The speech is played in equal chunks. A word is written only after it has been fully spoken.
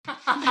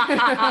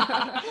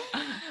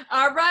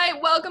All right,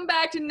 welcome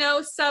back to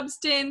No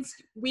Substance.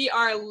 We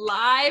are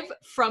live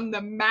from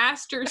the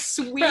master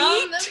suite.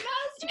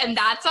 And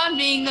that's on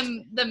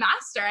being the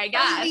master, I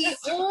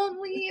guess. The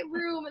only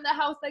room in the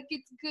house that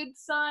gets good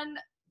sun,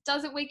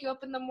 doesn't wake you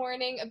up in the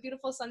morning, a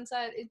beautiful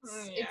sunset.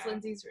 It's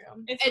Lindsay's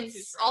room.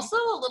 It's also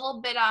a little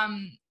bit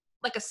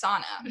like a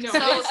sauna. No,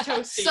 it's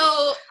toasty.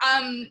 So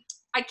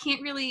I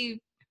can't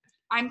really.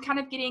 I'm kind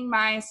of getting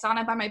my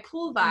sauna by my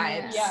pool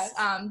vibes. Yes.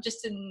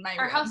 Just in my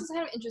Our room. house is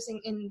kind of interesting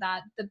in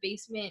that the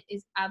basement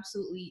is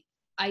absolutely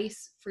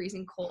ice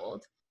freezing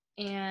cold,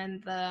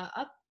 and the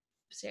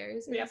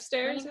upstairs is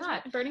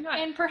burning hot.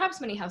 And perhaps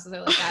many houses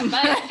are like that,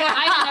 but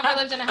I've never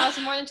lived in a house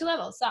with more than 2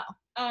 levels. So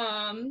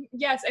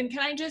yes, and can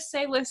I just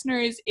say,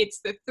 listeners, it's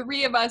the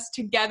 3 of us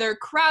together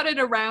crowded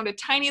around a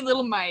tiny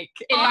little mic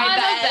in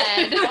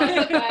my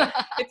bed.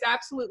 It's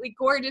absolutely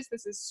gorgeous.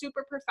 This is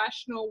super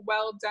professional,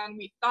 well done.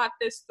 We thought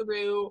this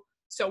through.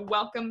 So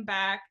welcome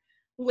back.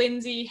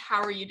 Lindsay,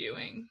 how are you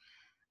doing?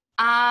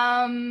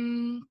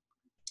 I'm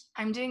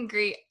doing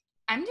great.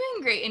 I'm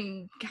doing great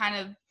and kind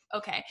of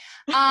okay.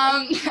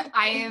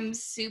 I am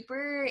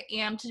super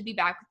amped to be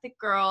back with the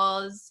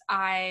girls.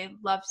 I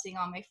love seeing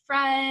all my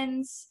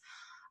friends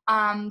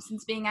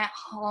since being at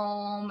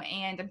home,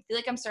 and I feel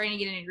like I'm starting to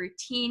get in a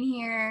routine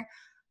here.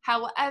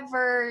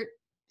 However,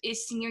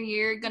 is senior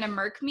year gonna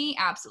murk me?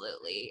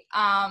 Absolutely.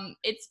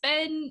 It's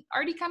been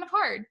already kind of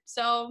hard,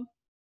 so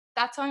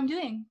that's how I'm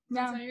doing.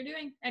 That's how you're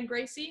doing. And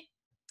Gracie?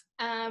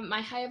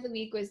 my high of the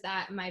week was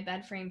that my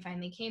bed frame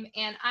finally came,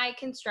 and I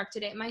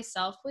constructed it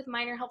myself with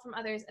minor help from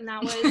others, and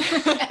that was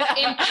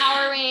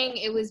empowering.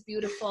 It was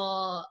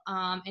beautiful,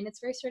 and it's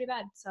very sturdy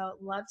bed, so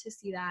love to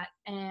see that.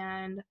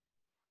 And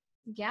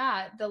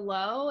yeah, the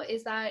low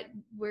is that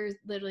we're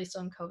literally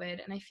still in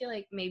COVID, and I feel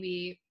like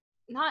maybe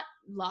not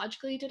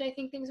logically did I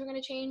think things were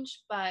going to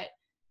change, but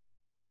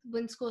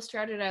when school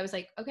started, I was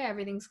like, okay,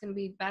 everything's going to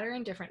be better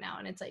and different now.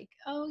 And it's like,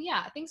 oh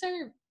yeah, things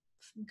are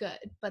good,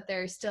 but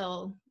there's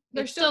still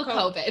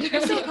COVID.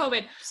 There's still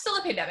COVID. Still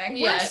a pandemic.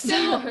 Yes.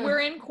 We're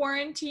in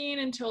quarantine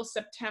until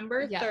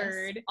September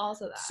 3rd.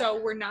 Also that. So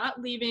we're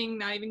not leaving,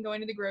 not even going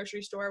to the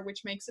grocery store,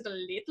 which makes it a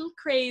little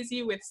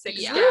crazy with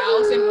 6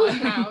 gals in one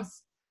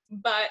house.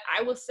 But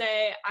I will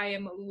say I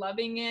am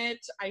loving it.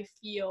 I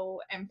feel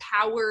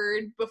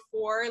empowered.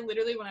 Before,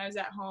 literally when I was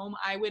at home,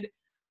 I would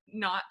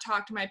not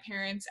talk to my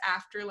parents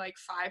after like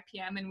 5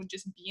 p.m. and would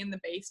just be in the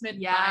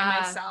basement by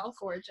myself.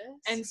 Gorgeous.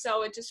 And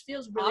so it just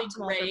feels really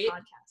Optimal great for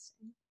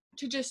podcasting.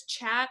 to just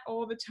chat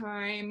all the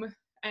time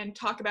and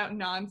talk about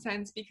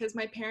nonsense, because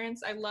my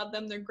parents, I love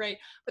them, they're great,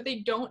 but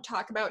they don't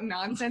talk about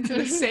nonsense in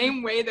the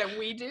same way that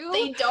we do.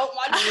 They don't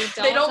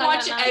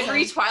watch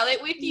every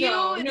Twilight with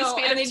you in the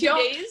span of 2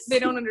 days. They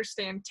don't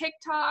understand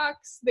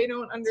TikToks. They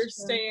don't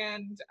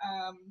understand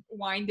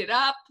Wind It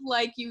Up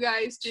like you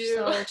guys do.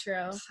 So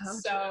true.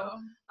 So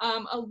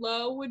a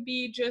low would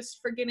be just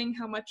forgetting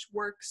how much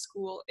work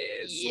school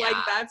is. Yeah. Like,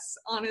 that's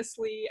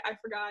honestly, I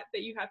forgot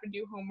that you have to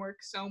do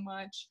homework so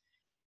much,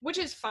 which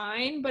is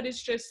fine, but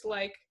it's just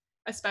like,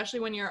 especially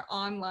when you're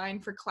online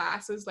for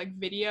classes like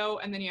video,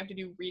 and then you have to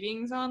do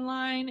readings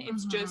online,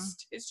 it's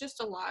just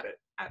a lot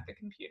at the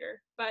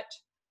computer. But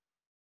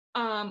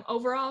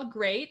overall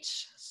great.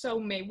 So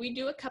may we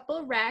do a couple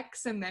of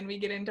recs and then we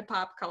get into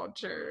pop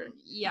culture.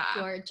 Yeah.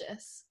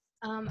 Gorgeous.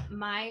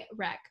 My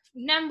rec,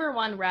 number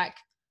one rec,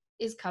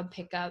 is Cub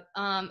Pickup.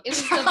 It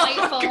was a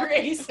delightful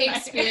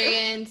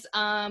experience.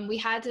 We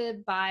had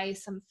to buy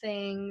some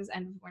things,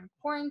 and we were in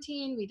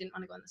quarantine. We didn't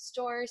want to go in the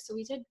store, so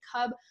we did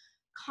Cub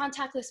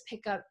contactless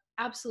pickup.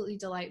 Absolutely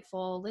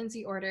delightful.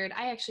 Lindsay ordered.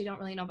 I actually don't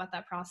really know about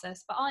that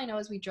process, but all I know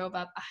is we drove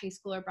up, a high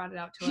schooler brought it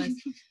out to us.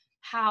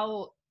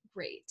 How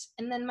great.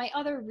 And then my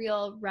other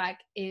real rec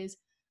is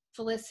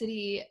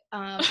Felicity.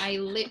 I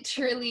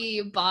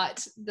literally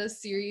bought the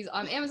series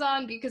on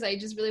Amazon because I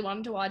just really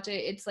wanted to watch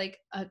it. It's like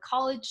a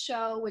college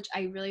show, which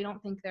I really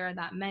don't think there are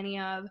that many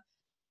of.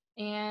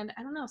 And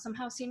I don't know,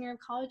 somehow senior year of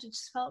college, it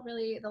just felt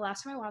really, the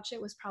last time I watched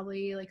it was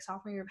probably like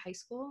sophomore year of high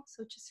school.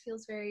 So it just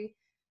feels very,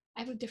 I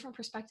have a different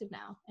perspective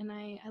now, and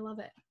I love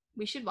it.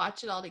 We should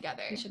watch it all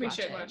together. We should watch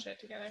it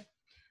together.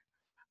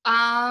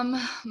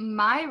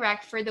 My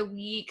rec for the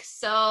week.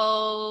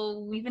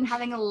 So we've been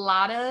having a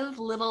lot of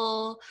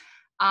little,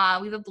 we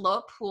have a blow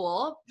up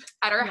pool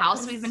at our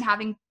house. We've been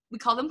having, we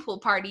call them pool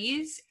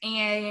parties,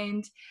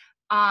 and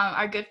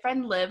our good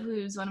friend Liv,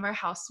 who's one of our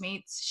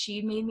housemates,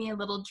 she made me a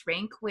little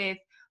drink with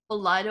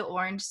blood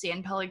orange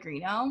San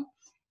Pellegrino,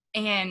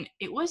 and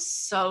it was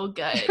so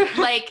good.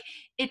 Like,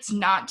 it's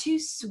not too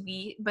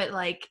sweet, but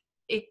like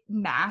it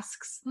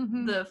masks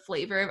the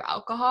flavor of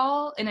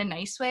alcohol in a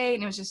nice way,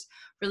 and it was just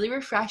really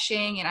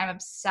refreshing, and I'm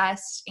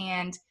obsessed.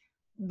 And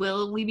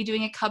will we be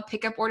doing a Cub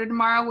pickup order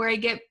tomorrow where I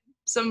get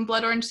some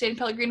blood orange San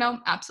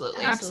Pellegrino?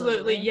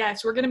 Absolutely.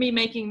 Yes, we're going to be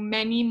making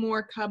many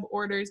more Cub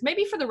orders,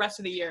 maybe for the rest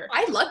of the year.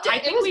 I loved it. I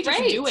think we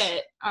just do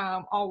it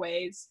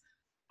always.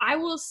 I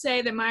will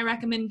say that my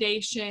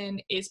recommendation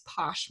is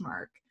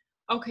Poshmark.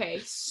 Okay,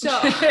 so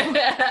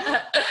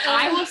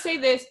I will say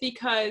this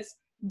because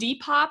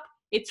Depop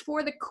It's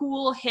for the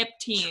cool hip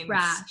teens.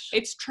 Trash.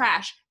 It's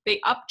trash. They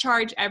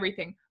upcharge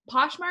everything.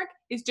 Poshmark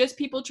is just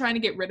people trying to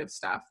get rid of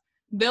stuff.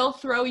 They'll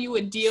throw you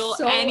a deal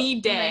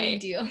any day.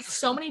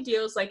 So many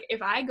deals. Like,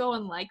 if I go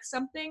and like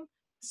something,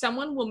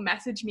 someone will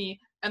message me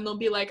and they'll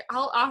be like,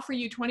 I'll offer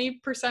you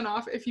 20%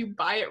 off if you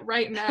buy it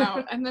right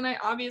now. And then I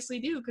obviously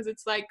do, because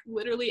it's like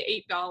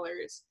literally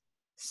 $8.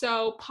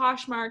 So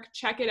Poshmark,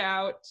 check it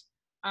out.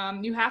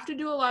 You have to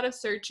do a lot of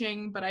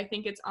searching, but I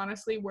think it's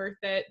honestly worth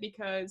it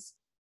because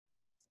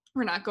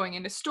we're not going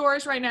into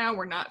stores right now.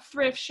 We're not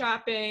thrift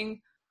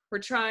shopping. We're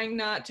trying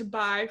not to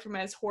buy from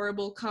as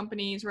horrible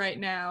companies right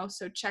now.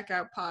 So check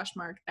out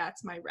Poshmark.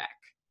 That's my rec.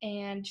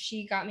 And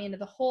she got me into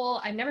the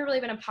whole, I've never really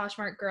been a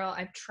Poshmark girl.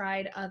 I've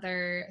tried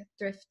other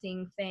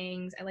thrifting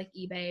things. I like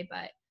eBay,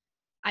 but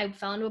I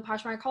fell into a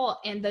Poshmark hole.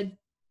 And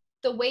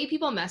the way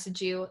people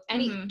message you,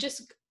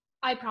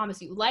 I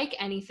promise you, like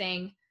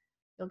anything,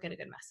 you'll get a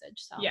good message.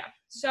 So yeah,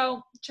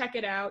 so check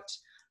it out.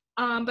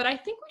 But I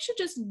think we should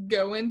just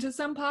go into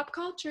some pop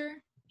culture.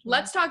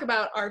 Let's talk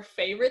about our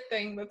favorite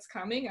thing that's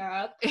coming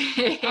up.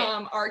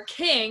 Our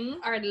king,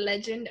 our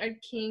legend, our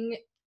king,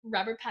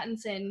 Robert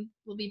Pattinson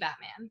will be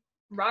Batman.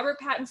 Robert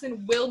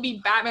Pattinson will be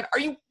Batman. Are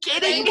you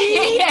kidding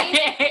me?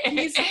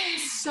 He's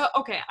so,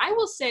 okay, I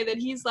will say that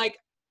he's like,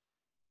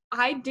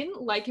 I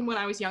didn't like him when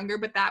I was younger,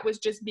 but that was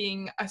just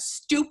being a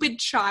stupid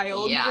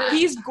child. Yeah.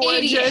 He's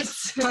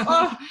gorgeous.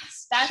 Oh,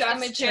 that's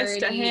immaturity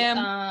to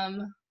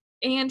him.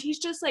 And he's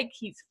just like,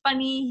 he's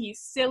funny, he's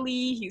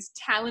silly, he's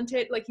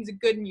talented, like he's a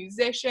good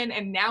musician,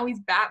 and now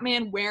he's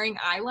Batman wearing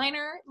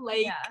eyeliner.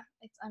 Like, yeah,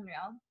 it's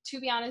unreal. To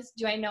be honest,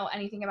 do I know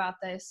anything about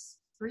this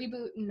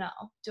reboot? No.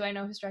 Do I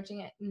know who's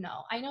directing it?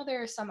 No. I know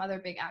there are some other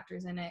big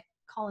actors in it.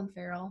 Colin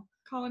Farrell.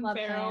 Love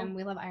him.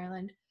 We love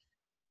Ireland.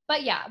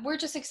 But yeah, we're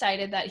just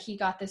excited that he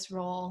got this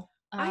role.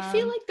 I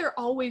feel like they're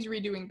always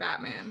redoing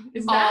Batman.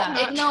 Is that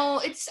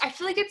I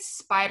feel like it's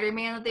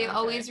Spider-Man that they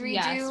always redo.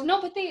 Yes.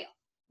 No, but they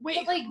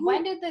wait. But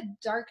when did the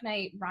Dark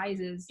Knight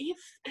Rises?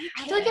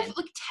 I feel like it's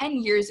like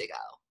 10 years ago.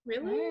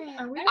 Really?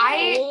 Are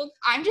we old?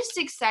 I'm just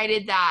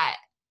excited that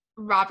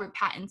Robert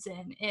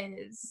Pattinson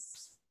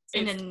is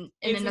in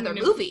another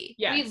movie.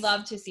 Yes. We'd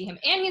love to see him,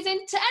 and he's in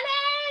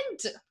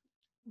Tenet,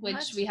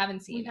 which we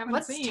haven't seen.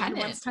 What's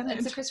Tenet?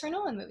 It's a Christopher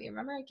Nolan movie.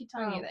 Remember, I keep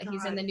telling you that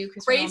he's in the new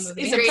Christopher Nolan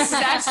movie. Grace is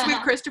obsessed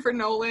with Christopher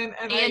Nolan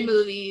and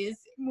movies,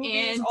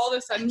 and all of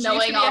a sudden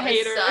knowing she used to be a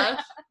hater.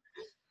 Stuff.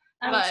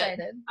 I'm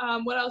excited.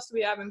 What else do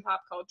we have in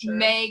pop culture?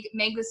 Meg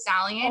Thee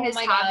Stallion is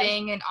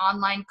having an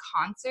online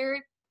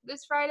concert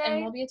this Friday.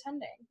 And we'll be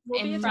attending.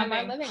 From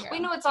our living room. We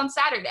know it's on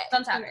Saturday. It's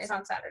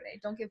on Saturday.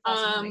 Don't give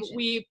false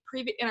information.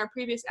 In our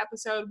previous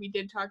episode, we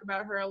did talk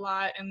about her a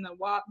lot in the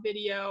WAP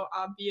video,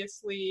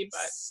 obviously,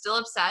 but still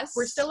obsessed.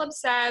 We're still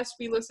obsessed.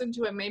 We listen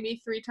to it maybe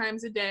 3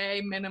 times a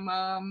day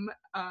minimum.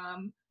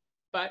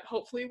 But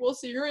hopefully we'll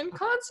see her in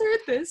concert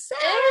this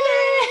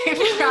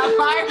Saturday from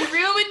our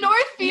room in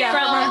Northfield.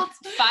 Yeah,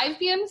 from 5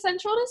 p.m.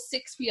 Central to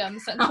 6 p.m.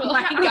 Central. Oh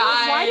my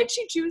God. Why did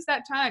she choose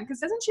that time? Because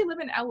doesn't she live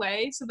in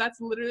LA? So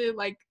that's literally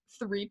like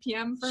 3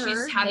 p.m. for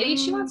her. Maybe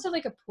she wants to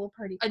like a pool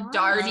party. A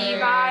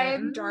Darty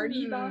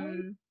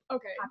vibe.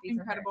 Okay,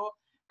 incredible.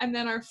 And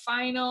then our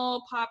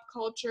final pop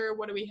culture,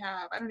 what do we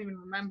have? I don't even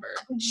remember.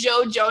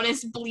 Joe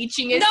Jonas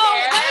bleaching his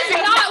hair. That is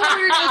not what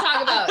we were going to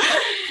talk about.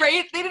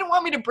 Right? They didn't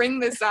want me to bring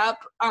this up.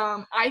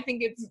 I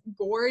think it's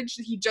gorge.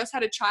 He just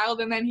had a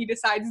child, and then he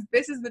decides,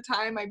 this is the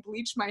time I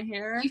bleach my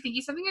hair. Do you think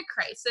he's having a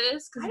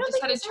crisis because he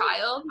just had a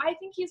child? I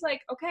think he's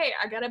like, okay,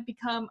 I got to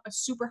become a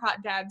super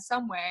hot dad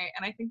some way,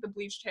 and I think the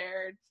bleached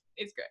hair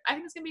is good. I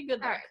think it's going to be a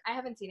good look. All right. I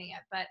haven't seen it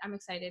yet, but I'm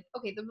excited.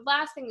 Okay, the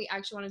last thing we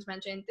actually wanted to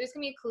mention, there's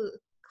going to be a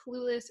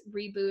Clueless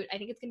reboot. I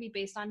think it's gonna be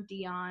based on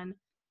Dion.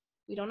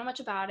 We don't know much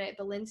about it,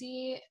 but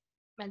Lindsay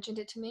mentioned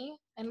it to me,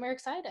 and we're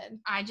excited.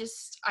 I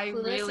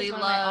Clueless really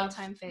love my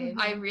all-time fave.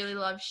 I really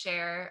love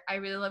Cher. I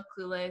really love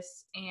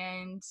Clueless,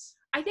 and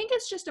I think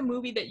it's just a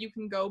movie that you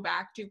can go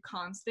back to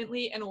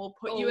constantly, and it will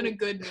put you in a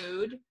good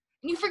mood.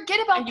 And you forget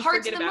about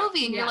parts of the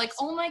movie, and you're like,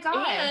 oh my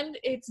God. And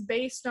it's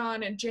based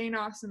on a Jane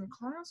Austen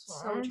classic.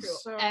 So true.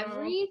 So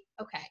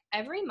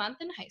every month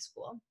in high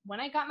school, when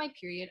I got my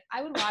period,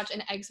 I would watch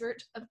an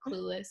excerpt of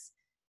Clueless,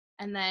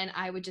 and then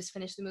I would just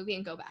finish the movie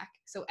and go back.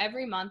 So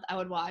every month I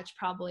would watch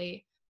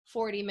probably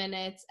 40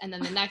 minutes, and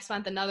then the next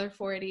month another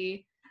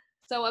 40.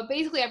 So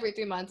basically every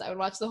 3 months I would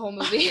watch the whole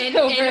movie.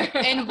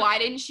 And why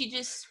didn't she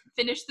just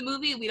finish the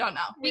movie? We don't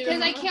know.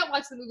 Because I can't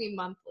watch the movie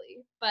monthly.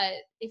 But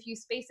if you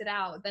space it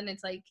out, then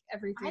it's like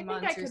every 3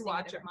 months. I think I could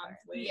watch it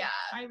monthly. Yeah.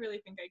 I really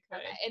think I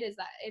could. Okay, it is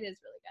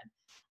really good.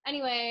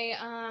 Anyway,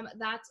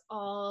 that's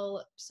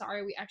all.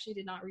 Sorry, we actually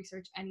did not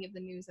research any of the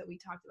news that we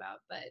talked about,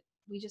 but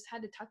we just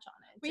had to touch on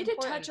it. We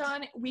did touch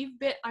on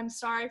it. I'm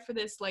sorry for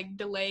this like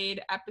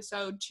delayed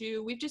episode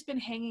too. We've just been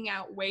hanging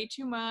out way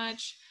too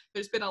much.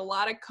 There's been a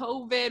lot of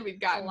COVID.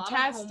 We've gotten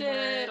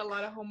tested, a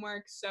lot of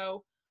homework.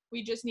 So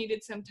we just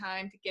needed some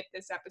time to get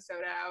this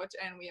episode out,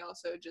 and we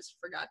also just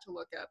forgot to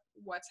look up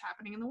what's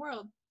happening in the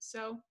world.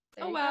 So,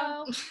 oh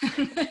well.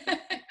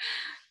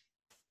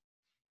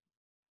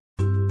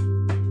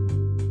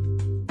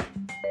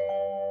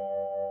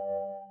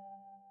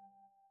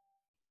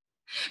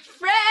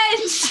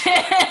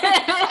 friendship.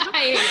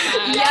 I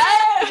hate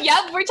that.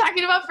 Yep, we're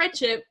talking about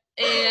friendship.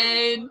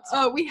 And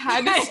we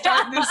had to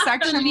start this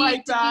section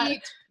like that.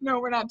 Delete. No,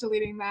 we're not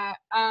deleting that.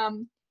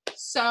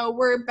 So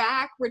we're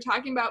back. We're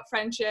talking about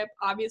friendship.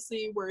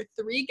 Obviously, we're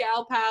 3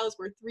 gal pals.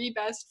 We're 3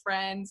 best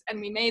friends, and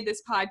we made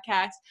this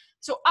podcast.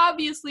 So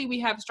obviously, we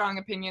have strong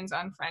opinions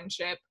on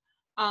friendship.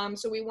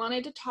 So we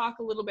wanted to talk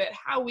a little bit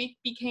how we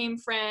became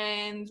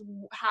friends,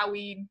 how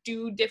we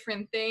do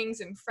different things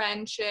in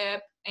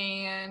friendship,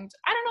 and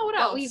I don't know what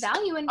else. What we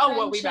value in friendship.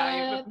 What we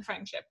value in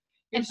friendship.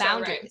 And You're so right.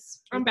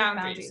 boundaries. And We think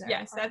boundaries. are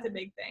Yes, that's a important.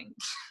 big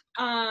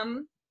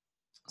thing.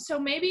 So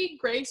maybe,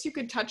 Grace, you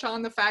could touch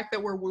on the fact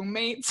that we're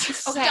roommates.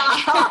 Okay.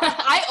 stop.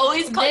 I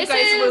always call you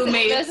guys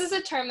roommates. This is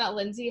a term that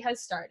Lindsay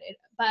has started,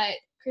 but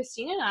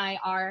Christine and I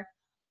are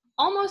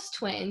almost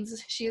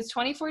twins. She is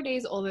 24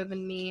 days older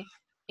than me,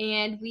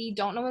 and we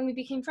don't know when we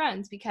became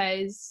friends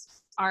because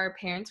our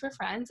parents were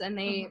friends and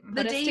they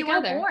the put day us you were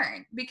together.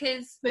 born,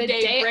 because The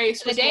day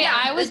Grace was the day born.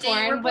 I was The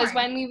day you were born was born.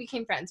 when we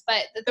became friends.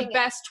 But the The thing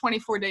best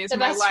 24 days the of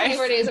my best life.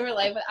 24 days of her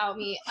life without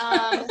me.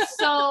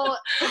 So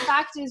the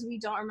fact is we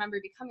don't remember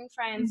becoming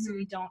friends, so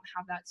we don't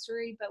have that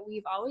story, but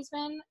we've always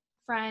been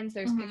friends.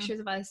 There's Mhm. pictures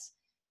of us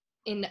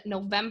in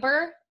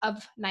November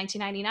of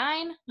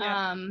 1999.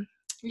 Yeah.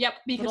 Yep,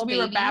 because Little we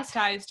were babies.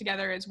 baptized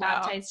together as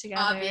well. Baptized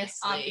together.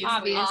 Obviously.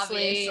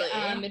 Obviously.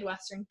 Obviously.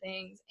 Midwestern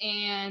things.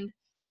 And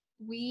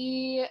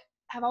we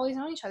have always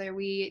known each other.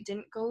 We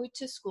didn't go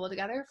to school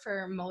together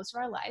for most of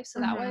our life, so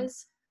that Mhm.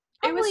 was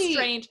It was probably-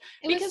 strange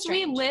it was because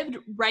strange. we lived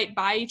right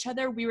by each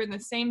other. We were in the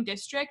same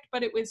district,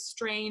 but it was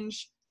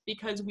strange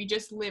because we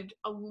just lived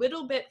a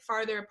little bit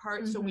farther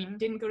apart, so we Mhm.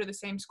 didn't go to the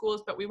same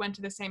schools, but we went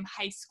to the same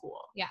high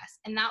school. Yes,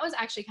 and that was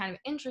actually kind of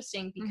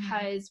interesting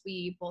because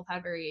we both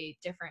had very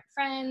different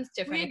friends,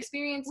 different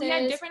experiences. We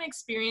had different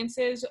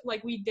experiences.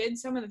 Like, we did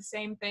some of the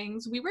same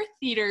things. We were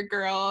theater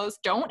girls.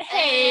 Don't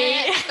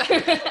hate.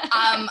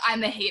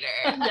 I'm the hater.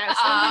 Yes,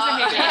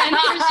 Lindsay's a hater. And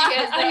here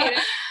she is, the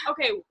hater.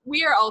 Okay,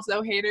 we are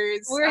also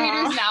haters. We're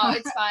haters now.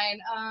 It's fine.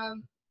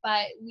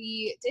 But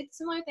we did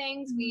similar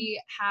things. Mhm.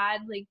 We had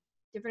like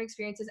different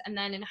experiences, and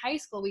then in high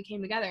school we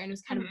came together, and it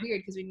was kind of Mhm. weird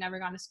because we'd never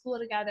gone to school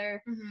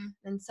together. Mhm.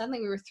 And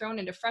suddenly we were thrown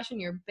into freshman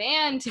year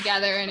band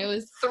together, and it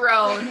was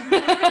Thrown.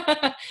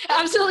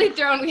 absolutely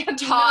thrown. We had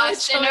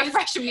Tossed no in a choice.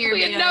 freshman year.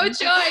 We had no band.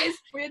 choice.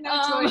 We had no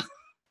Um, choice.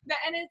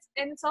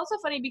 And it's also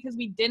funny because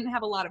we didn't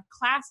have a lot of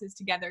classes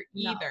together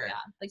No, either. yeah.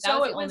 Like that So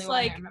was it the was only one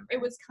I like remember.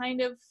 it was kind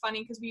of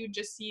funny because we would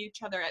just see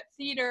each other at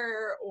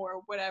theater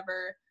or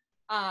whatever,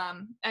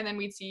 and then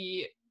we'd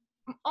see.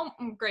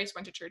 Grace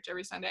went to church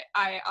every Sunday.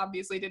 I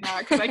obviously did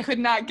not because I could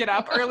not get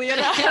up early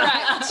enough.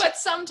 Correct. But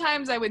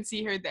sometimes I would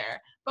see her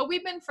there. But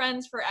we've been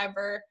friends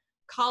forever.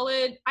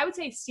 College, I would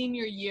say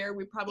senior year,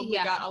 we probably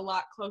Yeah. got a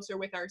lot closer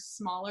with our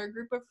smaller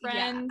group of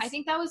friends. Yeah, I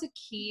think that was a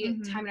key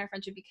Mhm. time in our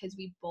friendship because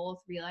we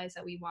both realized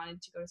that we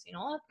wanted to go to St.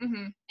 Olaf.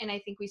 Mm-hmm. And I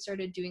think we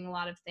started doing a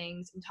lot of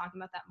things and talking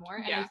about that more.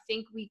 And I Yeah.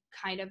 think we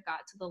kind of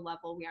got to the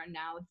level we are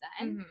now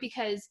then Mhm.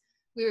 because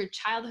we were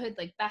childhood,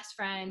 like best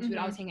friends. We would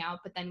Mhm. always hang out,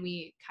 but then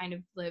we kind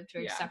of lived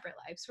very Yeah. separate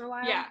lives for a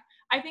while. Yeah,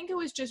 I think it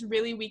was just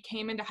really we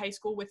came into high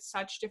school with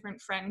such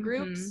different friend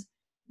groups.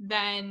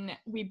 Then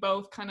we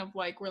both kind of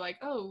like were like,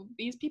 oh,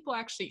 these people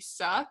actually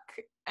suck,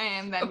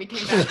 and then we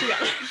came back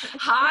together.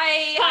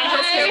 Hi. I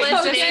hope Hi. they're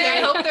listening. Okay.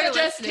 I hope they're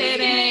Just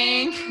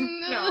listening.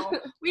 kidding. No,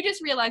 we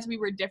just realized we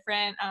were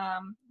different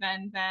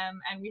than them,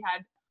 and we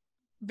had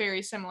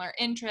very similar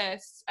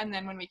interests. And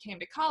then when we came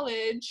to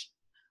college,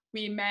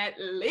 we met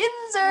Lindsay.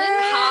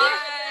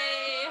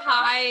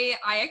 Hi.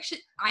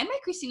 I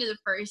met Christina the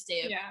first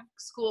day of Yeah.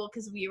 school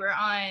because we lived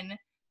on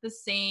the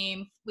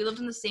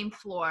same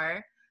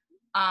floor.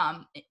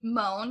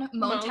 Moan,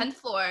 Moan. 10th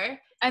floor.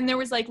 And there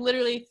was like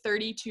literally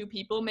 32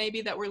 people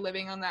maybe that were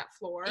living on that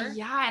floor.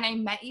 Yeah, and I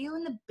met you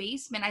in the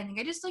basement. I think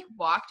I just like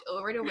walked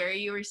over to where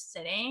you were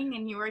sitting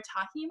and you were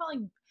talking about like,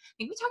 I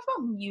think we talked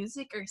about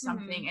music or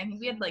something. I think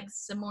we had like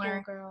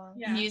similar girl.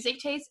 Yeah. music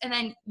tastes. And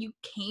then you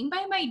came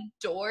by my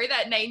door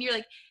that night and you're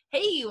like,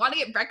 hey, you want to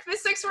get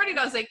breakfast next morning? And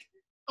I was like,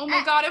 oh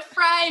my God, a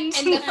friend.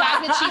 And the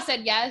fact that she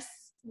said yes,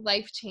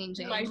 life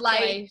changing.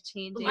 Life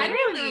changing. I don't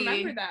even Literally.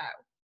 remember that.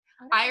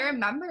 I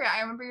remember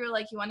you were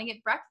like, you want to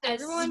get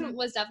breakfast? Everyone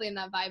was definitely in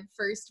that vibe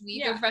first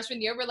week Yeah. of freshman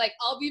year. We're like,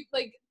 I'll be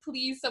like,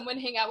 please, someone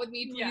hang out with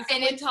me. Please, Yeah.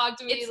 someone talk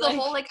to me. It's like, the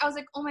whole, like, I was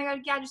like, oh my God,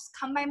 yeah, just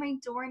come by my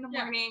door in the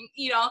Yeah. morning,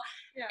 you know?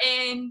 Yeah.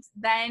 And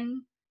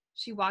then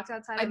she walked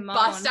outside I and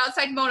bust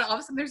outside Mona. All of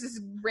a sudden, there's this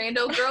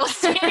rando girl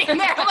standing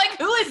there. I'm like,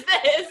 who is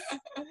this?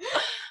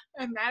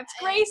 And that's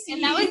Gracie.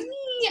 And that was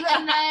me.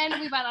 And then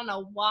we went on a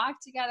walk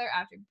together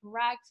after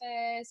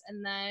breakfast.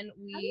 And then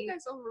How do you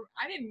guys all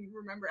I didn't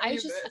remember I any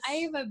of just, this. I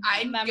have a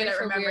I'm memory good at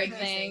for remembering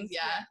weird these things.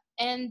 Yeah.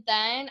 And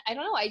then, I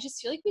don't know, I just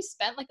feel like we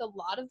spent like a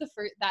lot of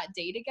that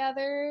day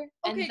together.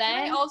 Okay, And then,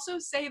 can I also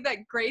say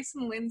that Grace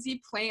and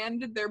Lindsay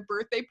planned their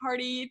birthday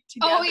party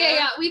together? oh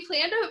yeah, we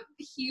planned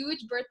a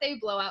huge birthday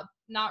blowout.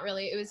 Not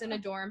really, it was in a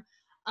dorm.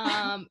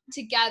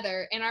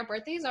 Together, and our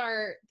birthdays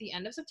are the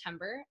end of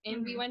September,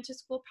 and we Mhm. went to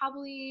school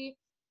probably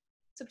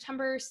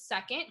September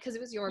 2nd because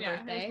it was your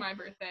birthday. It was my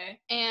birthday.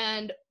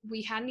 And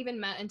we hadn't even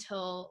met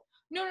until...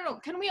 No.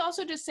 Can we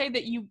also just say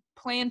that you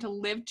plan to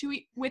live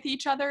with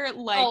each other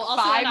like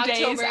also 5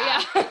 days October,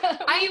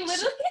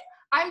 after?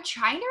 I'm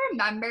trying to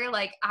remember,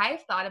 like,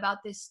 I've thought about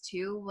this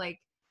too, like,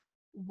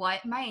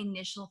 what my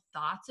initial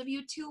thoughts of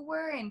you two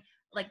were and,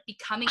 like,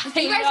 becoming, because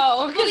you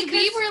guys,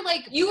 we were,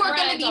 like, you were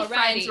going to be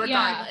friends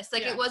regardless. Yeah.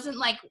 Like, it wasn't,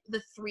 like,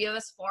 the three of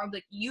us formed,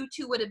 like, you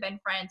two would have been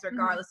friends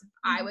regardless if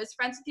I was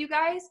friends with you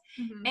guys.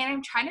 And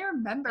I'm trying to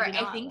remember,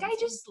 I think I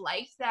just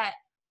liked that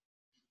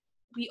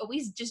we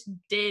always just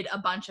did a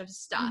bunch of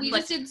stuff. We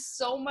just did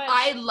so much.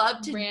 I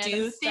love to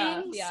do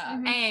stuff, things. yeah.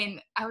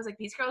 And I was like,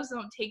 these girls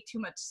don't take too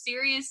much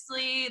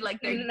seriously. Like,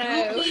 they're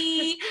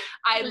goofy.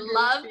 I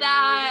love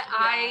that.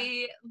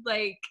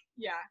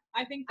 Yeah,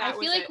 I think I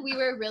feel like we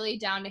were really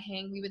down to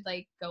hang. We would,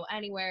 like, go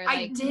anywhere.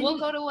 Like, we'll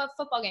go to a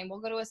football game. We'll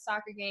go to a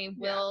soccer game.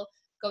 We'll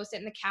go sit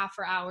in the caf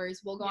for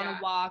hours. We'll go on a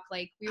walk.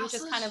 Like, we were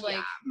just kind of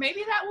like...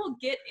 Maybe that will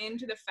get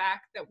into the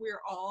fact that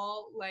we're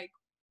all, like,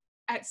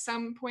 at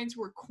some points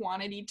we're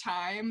quantity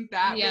time.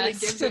 That really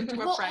gives into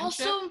a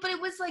friendship. Also, but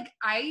it was like,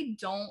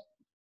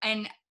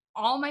 and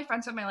all my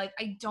friends from my life,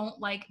 I don't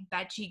like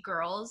bitchy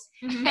girls.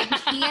 I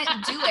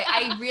can't do it.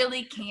 I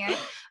really can't.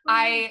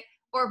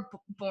 Or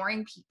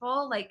boring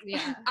people. Like,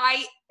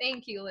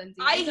 thank you, Lindsay.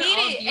 I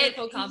hate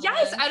it.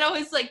 Yes, and I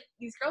was like,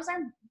 these girls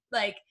aren't,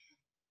 like,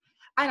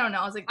 I don't know.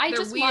 I was like, I they're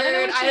just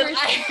weird.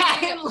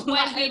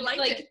 when we,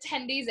 like, it.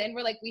 10 days in,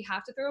 we're like, we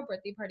have to throw a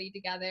birthday party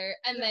together.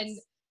 And then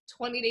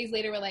 20 days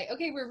later, we're like,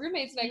 okay, we're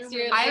roommates next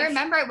year. I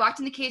remember I walked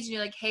in the cage and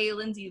you're like, hey,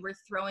 Lindsay, we're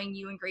throwing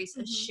you and Grace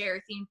a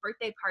share-themed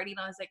birthday party. And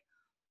I was like,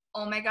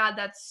 oh my God,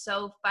 that's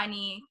so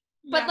funny.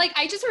 But, like,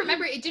 I just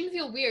remember it didn't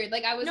feel weird.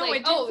 Like, I was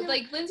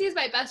like, Lindsay is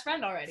my best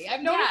friend already. I've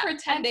known her for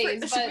 10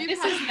 days, but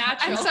this is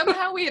natural. And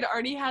somehow we had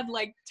already had,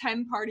 like,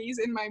 10 parties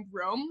in my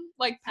room.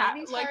 Like,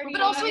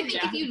 but also I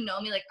think if you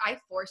know me, like, I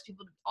force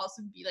people to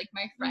also be, like,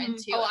 my friend,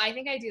 too. Oh, I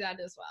think I do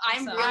that as well.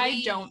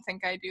 I don't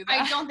think I do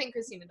that. I don't think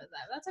Christina does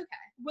that. That's okay.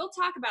 We'll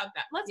talk about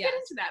that. Let's get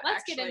into that,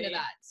 get into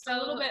that. So, a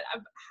little bit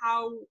of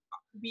how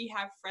we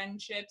have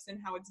friendships and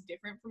how it's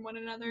different from one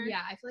another.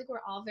 Yeah, I feel like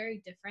we're all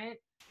very different.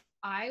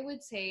 I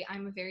would say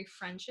I'm a very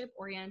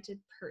friendship-oriented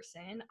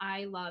person.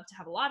 I love to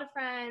have a lot of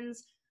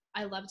friends.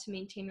 I love to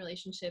maintain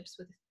relationships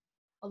with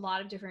a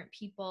lot of different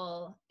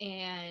people,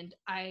 and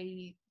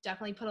I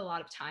definitely put a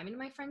lot of time into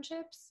my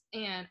friendships.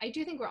 And I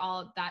do think we're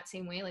all that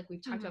same way, like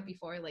we've talked about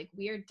before. Like,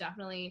 we are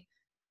definitely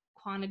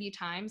quantity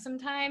time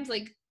sometimes.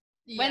 Like,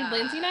 when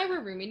Lindsay and I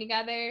were rooming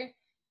together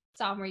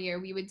sophomore year,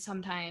 we would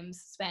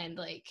sometimes spend,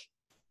 like,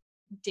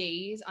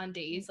 days on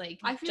days, like,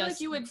 I feel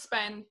like you would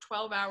spend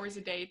 12 hours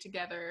a day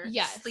together.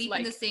 Sleep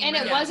in the same room.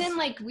 And it wasn't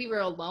like we were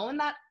alone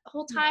that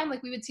whole time.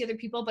 Like, we would see other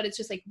people, but it's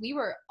just like we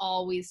were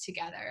always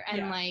together.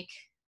 And like,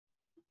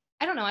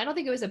 I don't know, I don't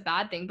think it was a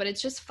bad thing, but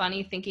it's just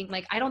funny thinking,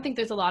 like, I don't think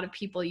there's a lot of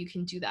people you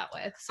can do that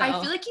with. So I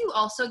feel like you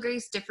also,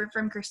 Grace, different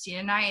from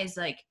Christina and I, is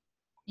like,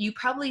 you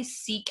probably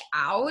seek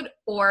out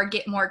or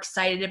get more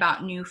excited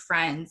about new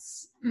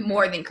friends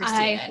more than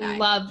Christina and I. I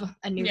love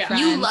a new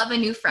friend. You love a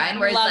new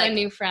friend. I love a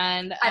new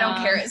friend. I don't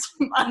care as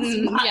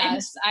much.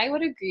 Yes, I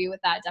would agree with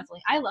that,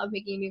 definitely. I love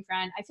making a new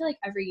friend. I feel like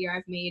every year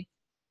I've made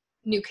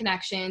new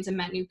connections and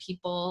met new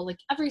people, like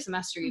every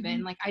semester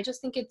even. Like, I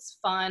just think it's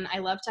fun. I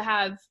love to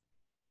have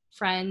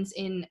friends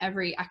in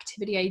every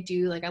activity I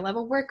do. Like, I love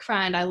a work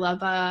friend. I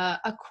love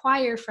a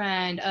choir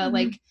friend.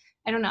 Like,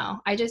 I don't know.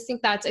 I just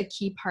think that's a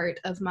key part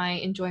of my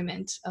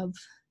enjoyment of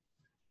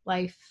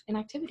life and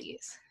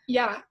activities.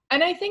 Yeah.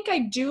 And I think I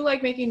do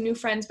like making new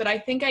friends, but I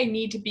think I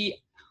need to be,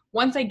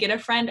 once I get a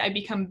friend, I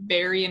become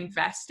very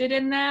invested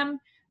in them.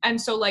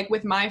 And so, like,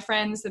 with my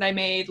friends that I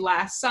made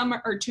last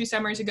summer or 2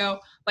 summers ago,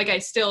 like, I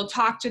still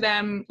talk to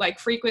them, like,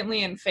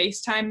 frequently and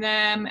FaceTime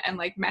them and,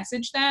 like,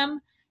 message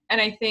them. And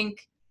I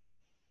think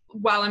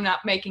while I'm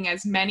not making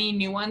as many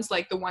new ones,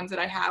 like the ones that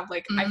I have,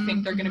 like, I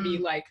think they're going to be,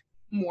 like,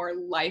 more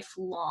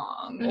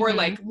lifelong or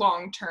like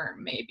long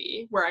term,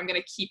 maybe, where I'm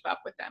gonna keep up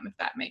with them, if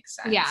that makes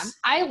sense. Yeah,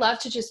 I love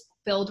to just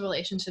build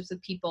relationships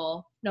with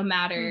people, no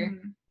matter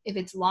if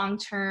it's long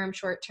term,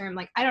 short term.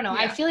 Like, I don't know.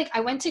 I feel like I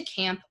went to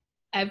camp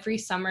every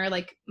summer,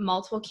 like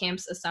multiple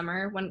camps a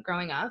summer when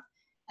growing up.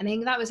 And I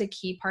think that was a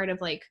key part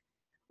of like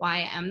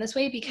why I am this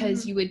way,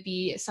 because you would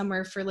be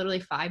somewhere for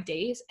literally 5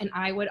 days and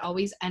I would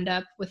always end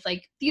up with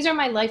like, these are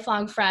my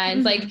lifelong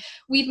friends. Like,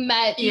 we've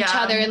met each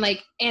other and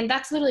like, and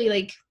that's literally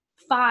like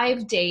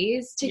 5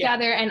 days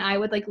together. And I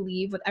would like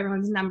leave with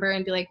everyone's number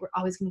and be like, we're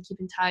always going to keep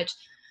in touch.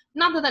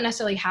 Not that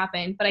necessarily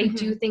happened, but I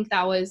do think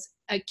that was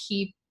a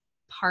key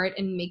part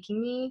in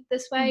making me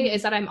this way,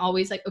 is that I'm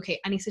always like, okay,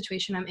 any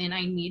situation I'm in,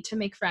 I need to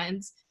make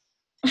friends.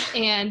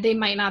 And they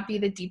might not be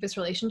the deepest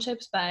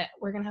relationships, but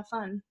we're going to have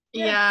fun.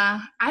 Yeah.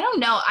 I don't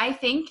know. I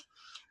think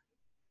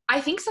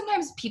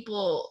sometimes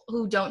people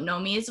who don't know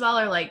me as well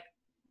are like,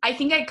 I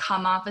think I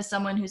come off as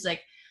someone who's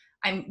like,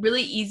 I'm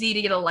really easy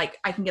to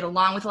I can get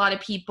along with a lot of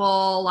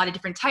people, a lot of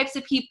different types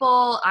of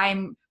people.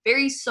 I'm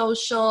very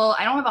social.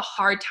 I don't have a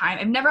hard time.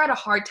 I've never had a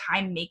hard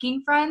time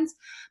making friends,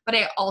 but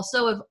I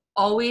also have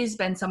always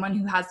been someone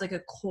who has like a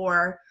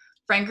core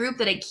friend group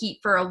that I keep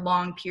for a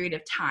long period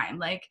of time.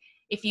 Like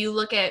if you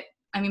look at,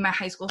 I mean, my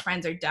high school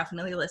friends are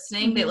definitely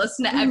listening. They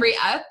listen to every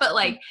ep, but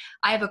like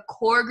I have a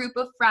core group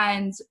of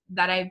friends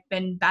that I've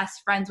been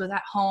best friends with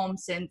at home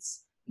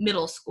since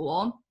middle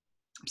school.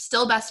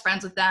 Still best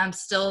friends with them,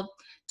 still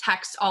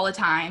text all the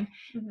time.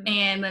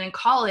 And then in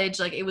college,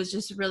 like it was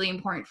just really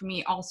important for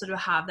me also to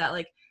have that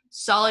like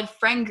solid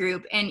friend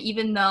group. And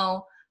even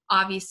though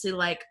obviously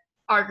like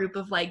our group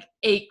of like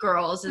 8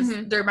 girls is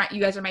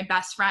you guys are my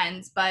best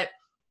friends, but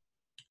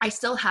I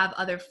still have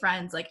other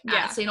friends like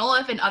at St.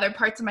 Olaf and other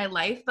parts of my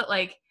life, but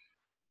like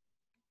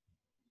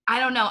I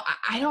don't know.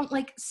 I don't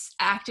like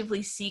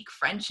actively seek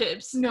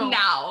friendships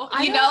now.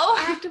 I don't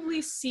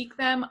actively seek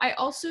them. I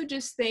also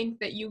just think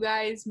that you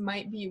guys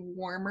might be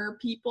warmer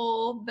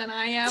people than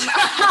I am.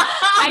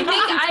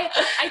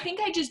 I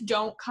think I just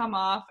don't come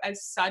off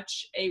as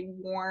such a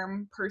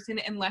warm person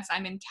unless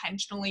I'm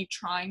intentionally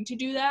trying to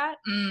do that.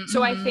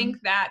 So I think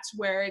that's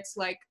where it's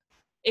like,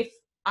 if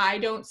I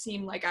don't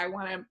seem like I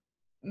want to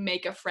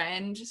make a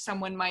friend,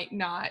 someone might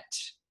not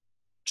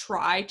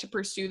try to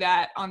pursue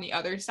that on the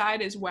other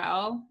side as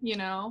well, you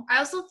know? I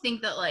also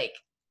think that like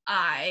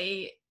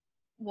I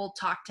will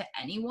talk to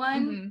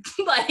anyone.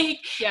 Like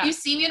you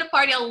see me at a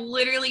party, I'll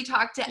literally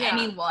talk to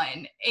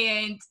anyone,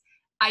 and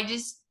I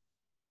just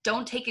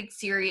don't take it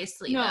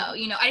seriously though.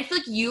 You know, I feel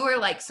like you are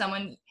like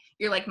someone,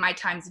 you're like, my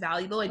time's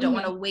valuable. I don't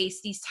want to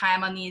waste these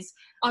time on these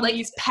like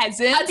these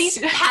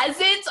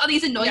peasants, on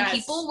these annoying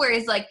people,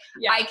 whereas like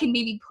I can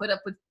maybe put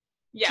up with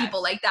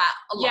people like that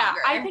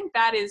longer. I think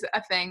that is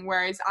a thing,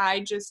 whereas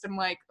I just am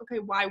like, okay,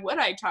 why would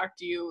I talk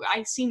to you?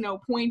 I see no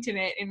point in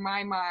it in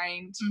my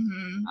mind,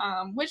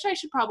 which I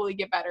should probably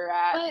get better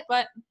at.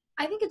 But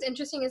I think it's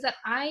interesting is that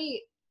I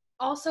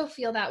also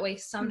feel that way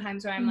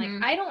sometimes where I'm like,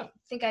 I don't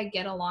think I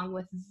get along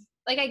with,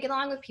 like I get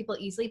along with people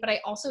easily, but I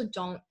also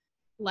don't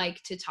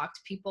like to talk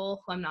to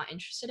people who I'm not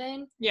interested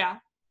in. Yeah.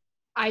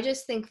 I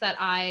just think that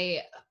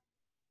I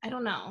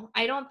don't know.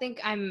 I don't think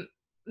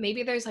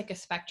maybe there's like a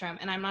spectrum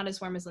and I'm not as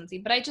warm as Lindsay,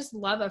 but I just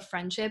love a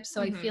friendship.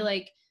 So I feel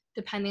like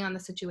depending on the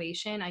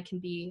situation, I can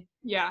be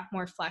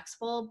more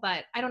flexible,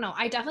 but I don't know.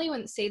 I definitely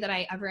wouldn't say that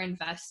I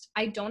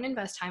don't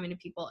invest time into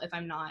people if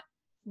I'm not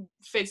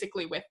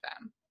physically with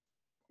them.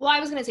 Well, I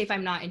was going to say if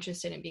I'm not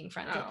interested in being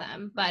friends with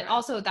them, but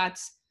also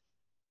that's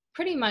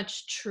pretty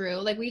much true.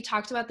 Like we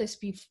talked about this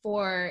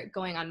before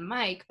going on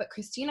mic, but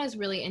Christina's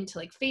really into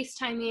like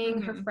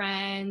FaceTiming her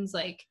friends,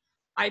 like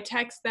I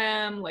text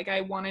them, like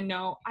I want to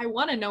know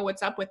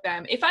what's up with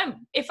them. If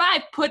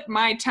I put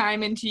my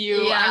time into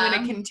you, I'm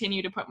going to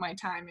continue to put my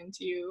time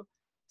into you.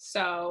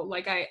 So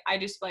like I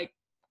just like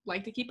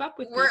to keep up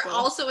with We're people.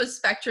 also a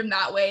spectrum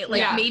that way.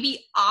 Like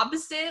maybe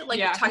opposite, like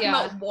talking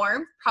about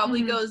warmth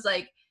probably goes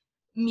like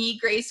me,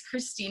 Grace,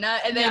 Christina,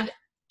 and then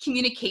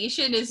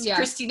communication is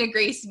Christina,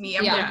 Grace, me.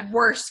 I'm the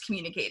worst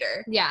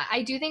communicator. Yeah,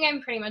 I do think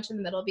I'm pretty much in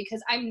the middle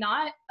because I'm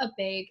not a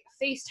big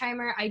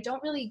FaceTimer. I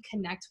don't really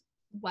connect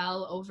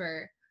well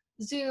over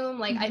Zoom.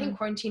 Like I think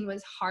quarantine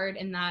was hard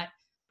in that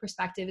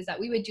perspective, is that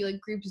we would do like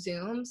group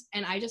Zooms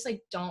and I just like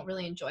don't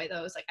really enjoy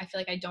those. Like I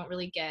feel like I don't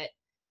really get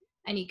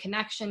any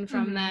connection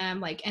from them.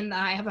 Like, and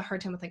I have a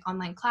hard time with like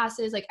online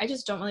classes. Like I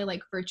just don't really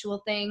like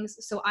virtual things.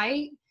 So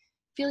I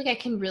feel like I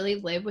can really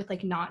live with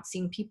like not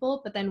seeing people,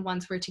 but then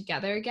once we're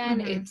together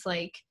again, it's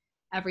like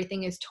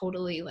everything is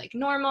totally like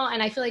normal.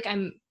 And I feel like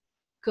I'm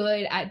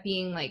good at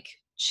being like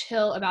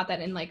chill about that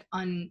and like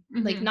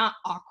like not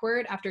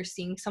awkward after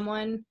seeing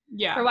someone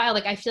for a while.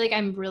 Like I feel like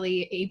I'm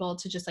really able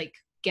to just like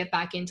get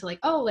back into like,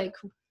 oh, like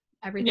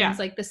everything's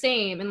like the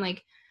same. And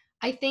like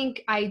I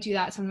think I do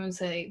that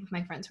sometimes like with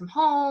my friends from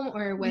home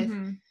or with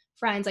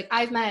friends. Like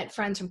I've met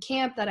friends from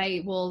camp that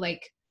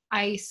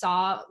I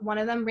saw one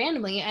of them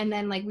randomly and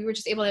then like we were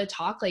just able to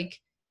talk, like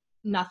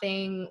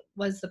nothing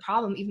was the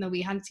problem, even though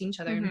we hadn't seen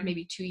each other in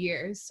maybe 2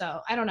 years.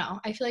 So I don't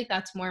know. I feel like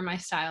that's more my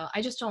style.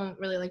 I just don't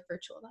really like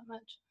virtual that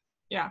much.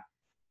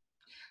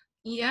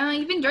 Yeah,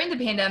 even during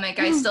the pandemic,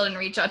 I still didn't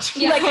reach out to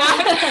Yeah.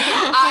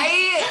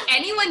 like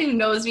anyone who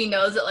knows me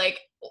knows that like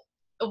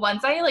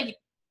once I like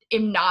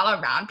am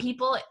not around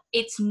people,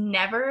 it's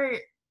never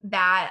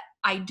that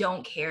I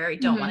don't care. I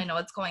don't want to know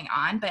what's going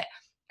on, but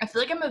I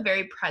feel like I'm a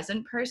very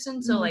present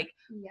person. So like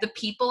the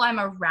people I'm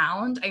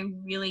around, I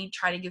really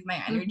try to give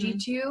my energy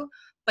to.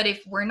 But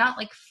if we're not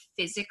like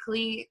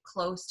physically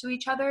close to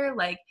each other,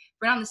 like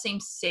we're not in the same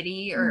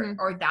city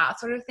or that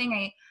sort of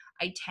thing,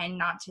 I tend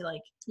not to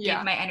like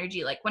give my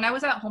energy. Like when I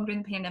was at home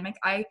during the pandemic,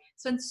 I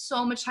spent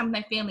so much time with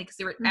my family because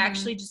they were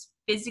actually just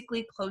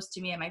physically close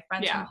to me and my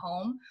friends from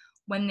home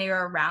when they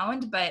were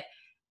around. But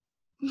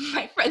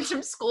my friends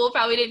from school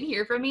probably didn't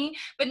hear from me.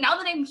 But now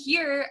that I'm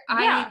here,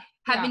 I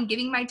have been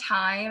giving my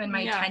time and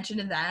my attention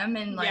to them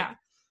and like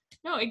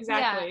no,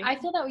 exactly. Yeah, I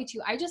feel that way too.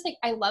 I just like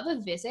I love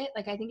a visit.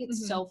 Like I think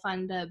it's so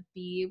fun to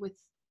be with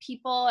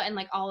people and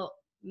like I'll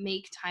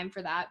make time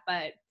for that,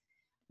 but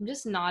I'm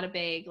just not a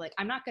big, like,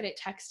 I'm not good at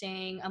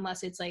texting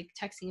unless it's like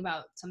texting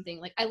about something.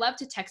 Like I love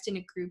to text in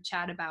a group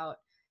chat about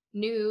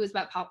news,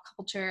 about pop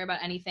culture,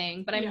 about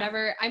anything. But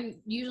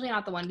I'm usually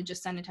not the one to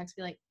just send a text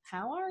and be like,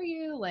 how are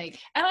you? Like,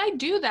 and I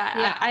do that.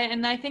 Yeah.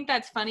 I think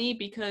that's funny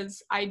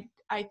because I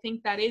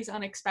think that is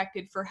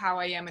unexpected for how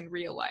I am in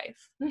real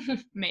life,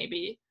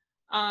 maybe.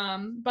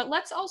 But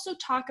let's also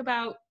talk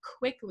about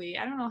quickly.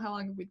 I don't know how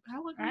long have we been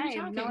I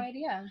talking? have no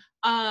idea.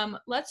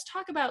 Let's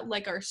talk about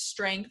like our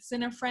strengths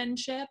in a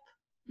friendship.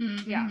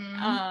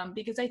 Yeah.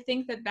 Because I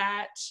think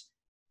that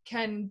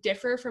can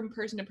differ from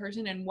person to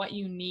person and what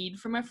you need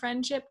from a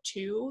friendship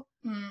too.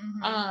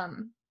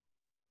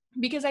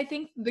 Because I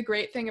think the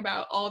great thing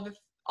about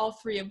all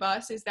three of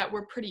us is that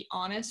we're pretty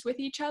honest with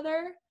each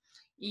other.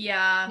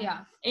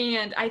 Yeah.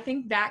 And I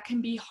think that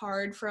can be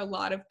hard for a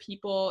lot of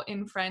people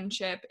in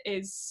friendship,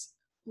 is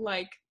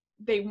like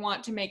they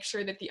want to make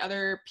sure that the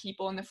other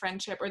people in the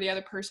friendship or the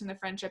other person in the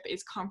friendship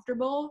is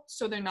comfortable,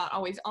 so they're not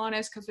always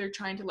honest because they're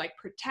trying to like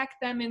protect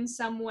them in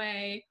some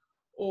way,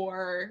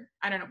 or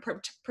I don't know,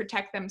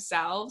 protect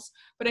themselves.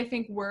 But I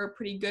think we're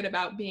pretty good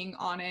about being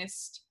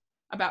honest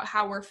about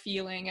how we're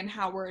feeling and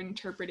how we're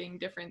interpreting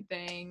different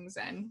things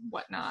and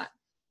whatnot.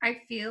 I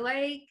feel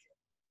like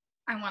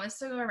I want us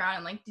to go around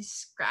and like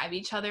describe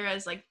each other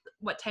as like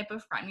what type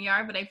of friend we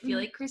are, but I feel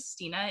like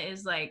Christina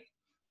is like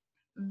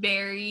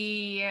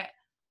very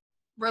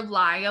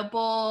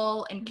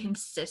reliable and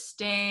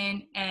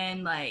consistent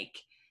and like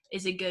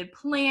is a good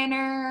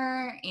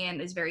planner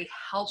and is very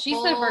helpful.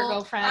 She's the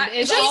Virgo friend.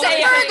 She's a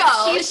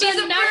Virgo. She's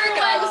the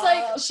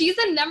Virgo. She's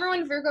the number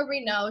one Virgo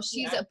we know.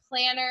 She's a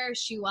planner.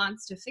 She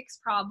wants to fix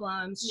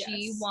problems. Yes.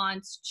 She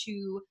wants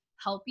to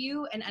help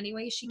you in any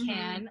way she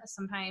can.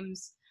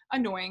 Sometimes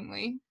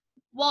annoyingly.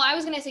 Well, I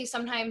was gonna say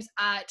sometimes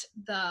at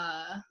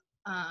the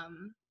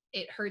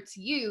it hurts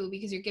you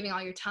because you're giving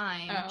all your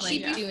time.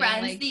 She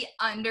befriends the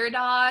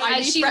underdog.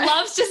 As she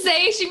loves to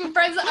say, she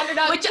befriends the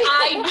underdog. Which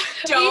I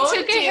don't We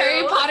took a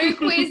Harry Potter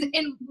quiz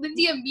and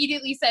Lindsay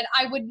immediately said,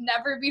 I would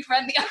never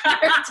befriend the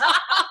underdog.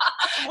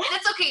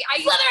 That's okay.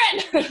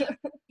 Slytherin!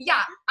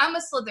 Yeah, I'm a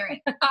Slytherin.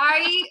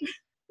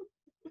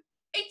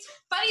 It's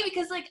funny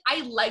because like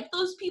I like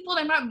those people and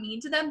I'm not mean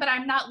to them, but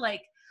I'm not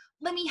like,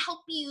 let me help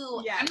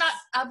you. Yes. I'm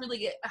not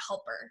really a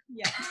helper.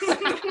 Yes.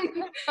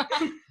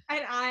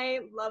 And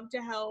I love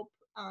to help.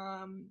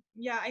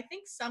 I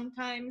think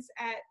sometimes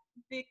at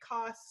the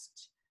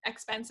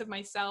expense of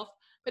myself,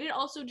 but it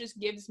also just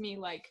gives me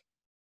like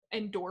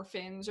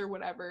endorphins or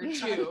whatever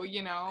too,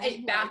 you know?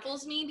 It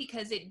baffles me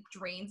because it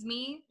drains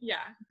me.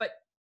 Yeah. But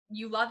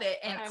you love it,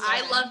 and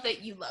I love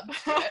that you love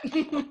it.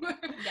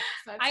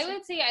 Yes, I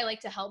would say I like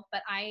to help,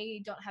 but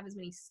I don't have as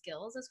many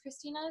skills as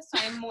Christina,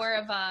 so I'm more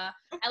of I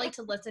like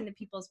to listen to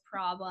people's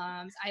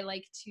problems. I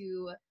like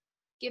to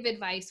give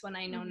advice when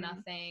I know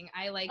nothing.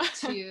 I like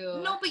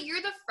to... No, but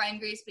you're the friend,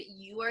 Grace, but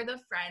you are the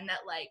friend that,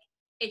 like,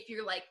 if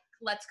you're like,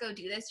 let's go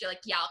do this, you're like,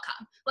 yeah, I'll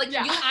come. Like,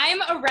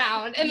 I'm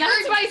around, and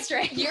that's my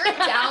strength. You're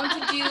down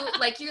to do,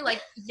 like, you're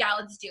like, yeah,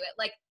 let's do it.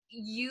 Like,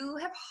 you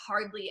have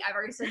hardly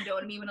ever said no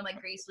to me when I'm like,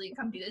 Grace, will you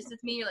come do this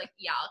with me? You're like,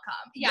 yeah, I'll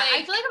come. Yeah, like,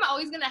 I feel like I'm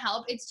always gonna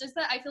help. It's just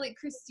that I feel like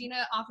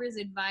Christina offers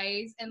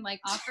advice and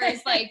like offers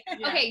like,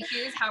 okay,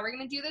 here's how we're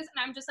gonna do this,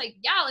 and I'm just like,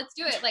 yeah, let's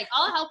do it. Like,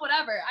 I'll help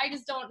whatever. I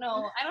just don't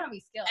know. I don't have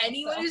any skills.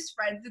 Anyone who's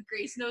friends with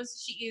Grace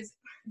knows she is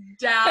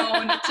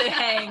down to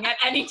hang at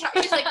any time.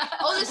 She's like,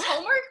 oh, this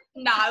homework?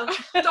 No,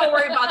 don't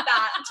worry about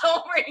that.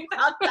 Don't worry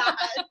about that.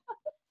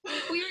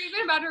 We were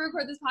even about to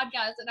record this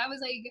podcast, and I was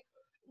like,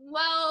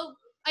 well,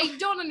 I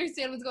don't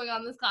understand what's going on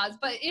in this class,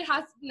 but it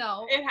has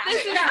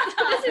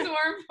this is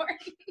more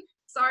important.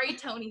 Sorry,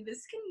 Tony,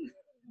 this can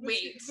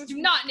wait. Do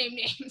not name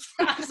names.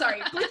 I'm sorry.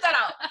 Bleep that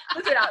out.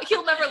 Bleep it out.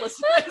 He'll never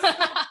listen to this.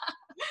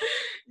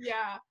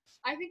 Yeah,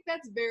 I think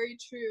that's very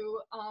true.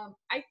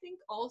 I think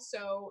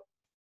also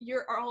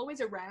you're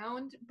always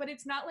around, but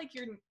it's not like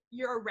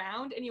you're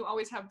around and you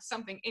always have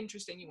something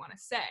interesting you want to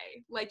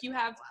say. Like you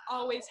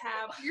always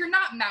have. You're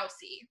not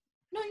mousy.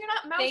 No, you're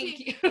not mousy.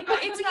 Thank you.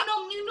 It's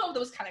you know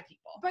those kind of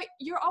people. But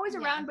you're always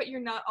around, but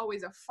you're not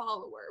always a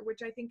follower, which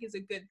I think is a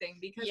good thing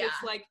because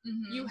it's like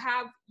you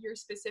have your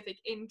specific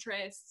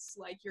interests,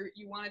 like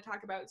you want to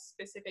talk about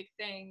specific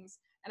things,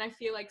 and I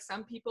feel like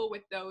some people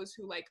with those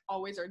who like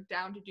always are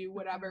down to do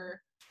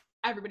whatever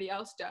everybody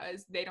else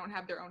does, they don't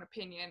have their own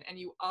opinion, and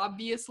you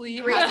obviously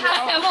have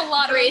a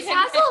lot of Grace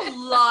has a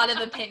lot of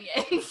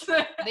opinions.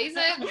 They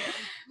said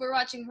we're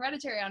watching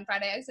Hereditary on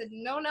Friday. I said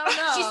no.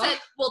 She said,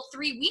 well,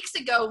 3 weeks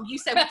ago you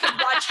said we could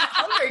watch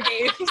Hunger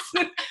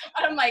Games.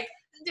 I'm like,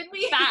 did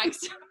we?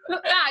 Facts.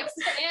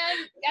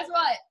 And guess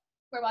what?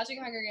 We're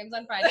watching Hunger Games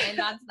on Friday, and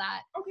that's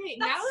that. Okay,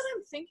 now that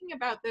I'm thinking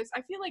about this,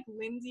 I feel like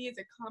Lindsay is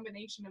a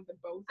combination of the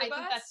both of us. I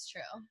think that's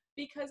true.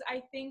 Because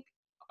I think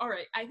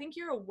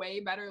you're a way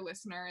better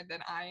listener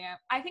than I am.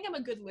 I think I'm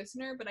a good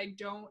listener, but I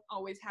don't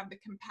always have the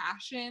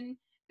compassion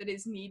that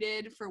is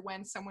needed for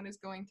when someone is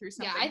going through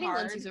something hard. Yeah, I think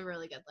Lindsay's a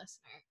really good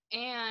listener.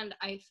 And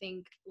I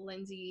think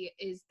Lindsay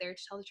is there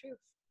to tell the truth.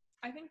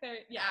 I think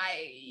that,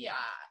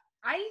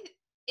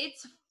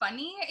 it's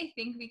funny, I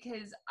think,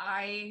 because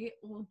I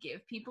will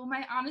give people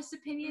my honest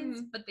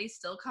opinions, but they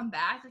still come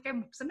back. Like,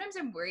 sometimes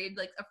I'm worried,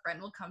 like, a friend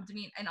will come to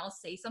me and I'll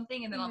say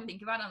something and then I'll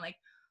think about it. I'm like,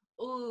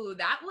 ooh,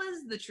 that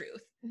was the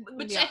truth,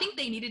 which Yeah. I think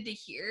they needed to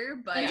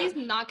hear. But Lindsay's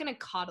not gonna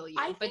coddle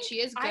you, but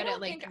she is good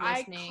at like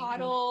listening. I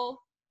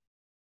coddle,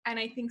 and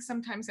I think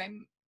sometimes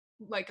I'm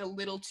like a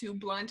little too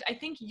blunt. I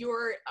think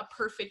you're a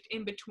perfect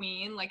in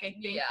between. Like I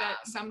think that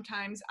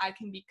sometimes I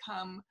can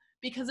become,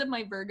 because of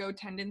my Virgo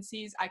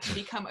tendencies, I can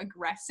become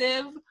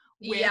aggressive.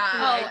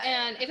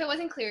 And if it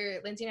wasn't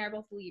clear, Lindsay and I are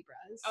both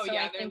Libras. Oh, so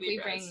yeah, I think Libras.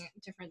 we bring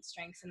different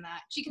strengths in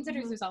that. She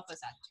considers herself a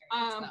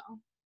Sagittarius, though.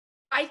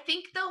 I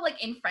think though,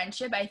 like in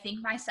friendship, I think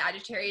my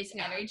Sagittarius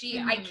energy,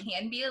 I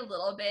can be a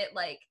little bit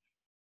like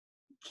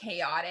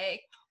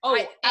chaotic.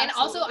 And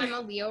also I'm a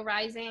Leo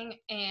rising,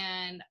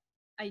 and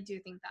I do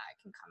think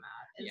that can come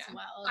out as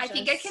well. I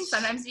think I can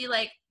sometimes be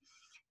like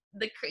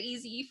the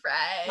crazy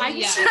friend.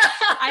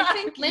 I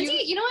think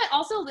Lindsay, you know what?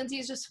 Also, Lindsay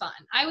is just fun.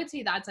 I would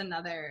say that's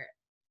another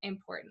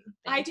important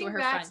thing to her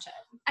friendship.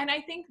 And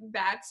I think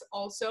that's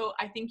also,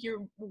 I think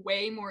you're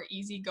way more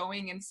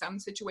easygoing in some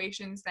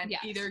situations than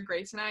either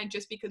Grace and I,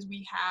 just because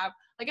we have,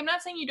 like, I'm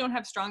not saying you don't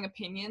have strong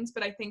opinions,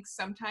 but I think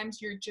sometimes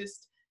you're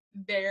just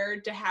there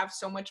to have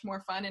so much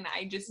more fun, and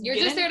you're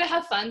just there to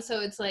have fun, so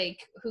it's like,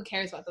 who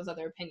cares about those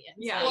other opinions?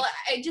 Yeah. Well,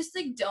 I just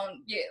like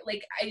don't get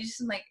like, I just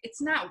am like,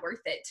 it's not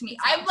worth it to me.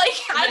 I'm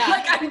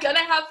gonna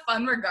have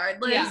fun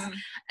regardless. Yeah.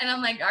 And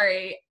I'm like, all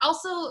right.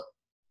 Also,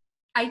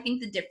 I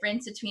think the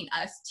difference between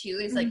us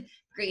two is like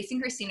Grace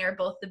and Christina are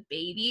both the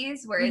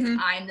babies, whereas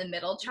I'm the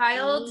middle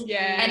child.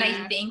 Yeah. And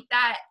I think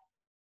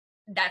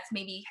that's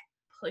maybe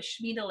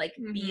pushed me to like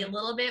be a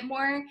little bit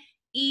more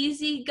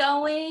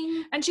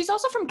easygoing. And she's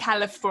also from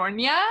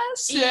California,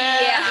 so she's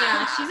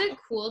a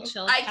cool,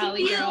 chill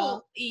Cali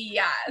girl.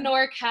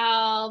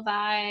 NorCal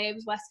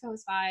vibes, West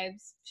Coast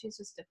vibes. She's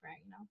just different,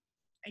 you know.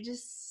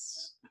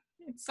 It's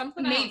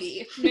something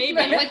maybe. else. Maybe.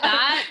 And with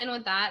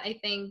that, I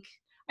think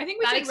we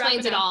that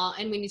explains it all,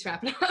 and we need to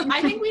wrap it up.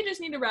 I think we just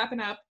need to wrap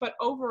it up. But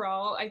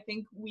overall, I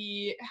think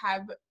we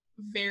have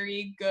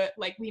very good,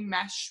 like, we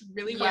mesh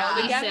really well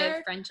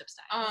together. Friendship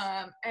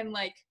styles. And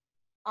like,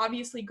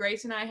 obviously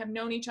Grace and I have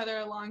known each other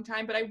a long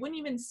time, but I wouldn't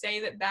even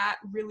say that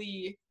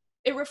really,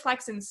 it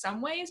reflects in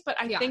some ways, but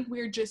I think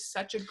we're just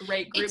such a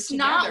great group it's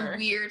together. Not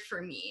weird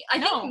for me. I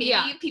think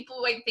maybe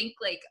people might think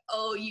like,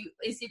 oh,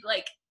 is it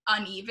like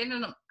uneven?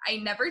 And I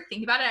never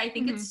think about it. I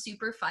think it's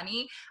super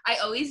funny. I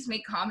always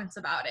make comments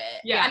about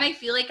it. Yeah. And I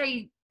feel like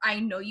I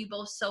know you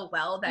both so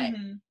well that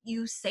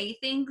you say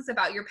things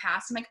about your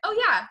past. I'm like, oh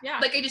yeah.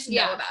 Like I just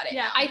know about it.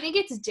 Yeah. I think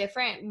it's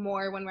different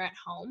more when we're at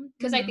home,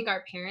 because I think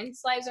our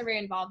parents' lives are very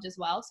involved as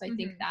well. So I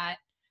think that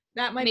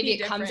might maybe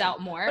it comes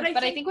out more.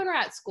 But I think when we're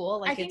at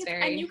school, like it's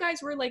very. And you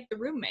guys were like the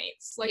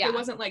roommates. Like it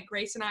wasn't like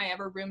Grace and I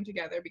ever roomed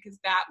together, because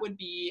that would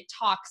be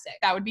toxic.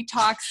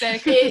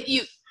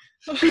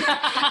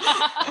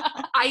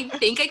 I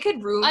think I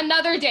could room.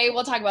 Another day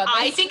we'll talk about this.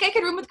 I think I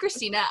could room with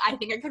Christina. I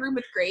think I could room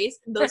with Grace.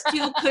 Those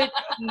two could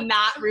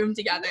not room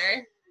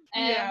together.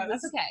 And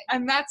that's okay.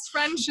 And that's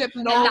friendship.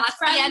 And that's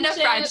the end of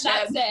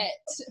friendship. That's it.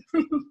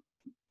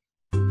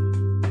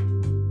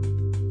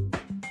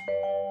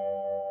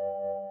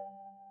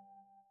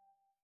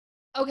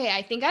 Okay,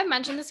 I think I've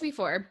mentioned this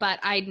before, but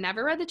I'd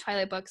never read the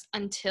Twilight books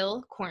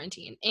until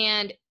quarantine.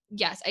 And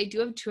yes, I do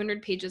have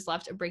 200 pages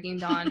left of Breaking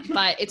Dawn,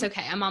 but it's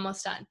okay. I'm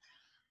almost done.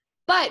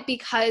 But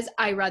because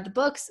I read the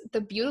books,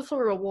 the beautiful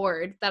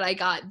reward that I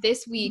got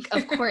this week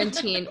of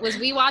quarantine was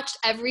we watched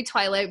every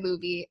Twilight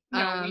movie.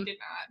 No, we did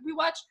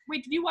not.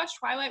 Did you watch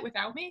Twilight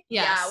without me?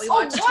 Yes. Yeah, we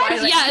watched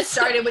Twilight. Yes.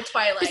 Started with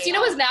Twilight. Christina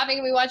was napping,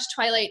 and we watched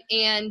Twilight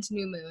and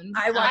New Moon.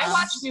 I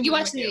watched New Moon. You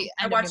watched the end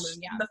I of watched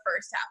New Moon, the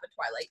first half of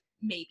Twilight,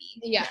 maybe.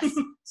 Yes.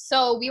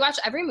 So we watched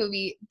every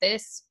movie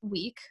this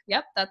week.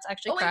 Yep, that's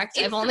actually correct.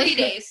 In 3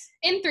 days.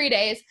 In 3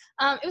 days.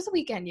 It was a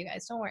weekend, you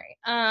guys. Don't worry.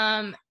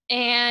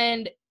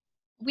 And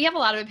we have a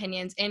lot of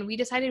opinions, and we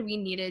decided we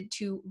needed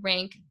to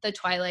rank the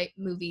Twilight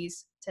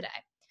movies today.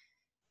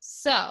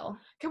 So,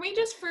 can we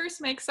just first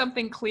make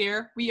something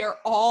clear? We are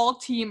all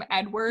Team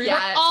Edward.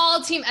 Yeah, we're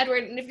all Team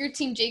Edward, and if you're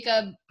Team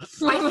Jacob,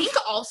 I think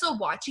also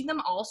watching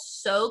them all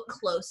so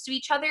close to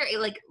each other,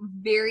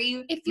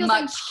 it feels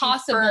much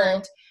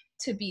impossible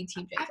to be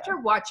Team Jacob.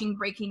 After watching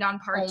Breaking Dawn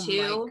Part 2,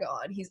 oh my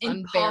God, he's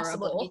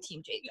impossible unbearable. to be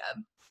Team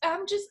Jacob.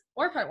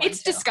 Or Part 1.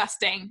 It's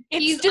disgusting.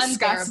 He's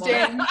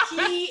disgusting.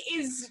 He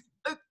is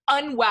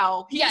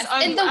unwell. Yes,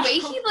 unwell. And the way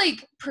he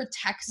like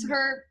protects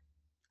her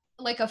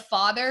like a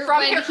father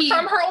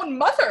from her own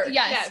mother.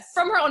 Yes,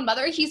 from her own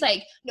mother. He's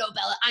like, no,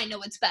 Bella, I know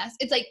what's best.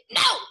 It's like,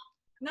 no.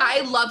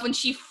 I love when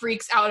she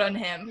freaks out on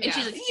him and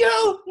she's like,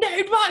 you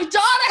need my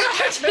daughter.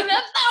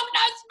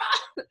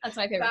 That's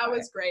my favorite. That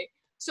was great.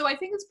 So I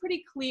think it's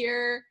pretty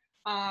clear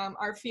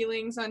our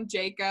feelings on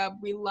Jacob.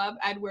 We love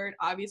Edward.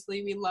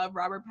 Obviously, we love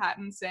Robert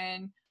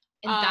Pattinson.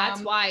 And that's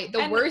why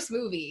the worst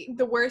movie.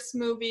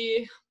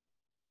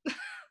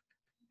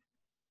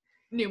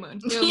 New Moon.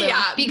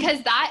 Yeah.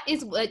 Because that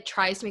is what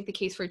tries to make the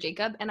case for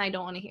Jacob, and I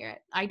don't want to hear it.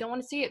 I don't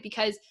want to see it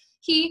because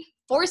he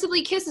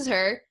forcibly kisses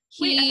her.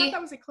 Wait, I thought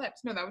that was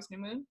Eclipse. No, that was New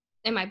Moon.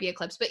 it might be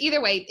eclipse, but either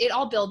way, it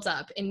all builds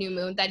up in New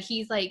Moon that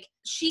he's like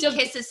She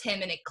kisses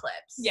him in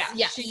eclipse. Yeah.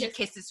 Yes. He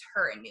kisses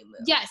her in New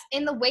Moon. yes,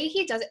 and the way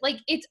he does it, like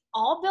it's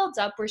all builds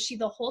up where she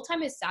the whole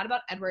time is sad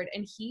about Edward,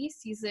 and he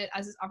sees it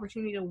as his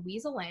opportunity to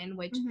weasel in,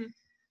 which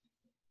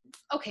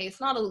okay, it's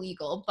not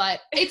illegal,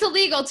 but it's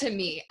illegal to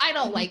me. I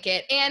don't like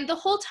it. And the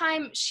whole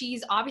time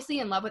she's obviously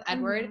in love with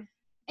Edward,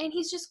 and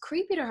he's just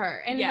creepy to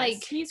her. And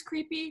like he's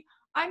creepy.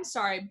 I'm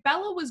sorry,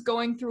 Bella was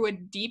going through a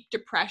deep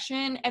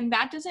depression, and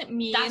that doesn't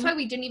mean that's why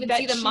we didn't even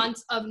see the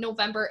months of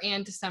November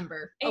and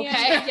December. And-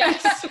 Okay.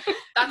 yes.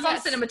 That's on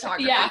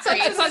cinematography. Yeah,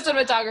 Grace. that's on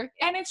cinematography.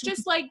 And it's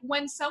just like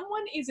when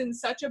someone is in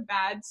such a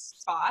bad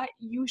spot,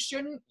 you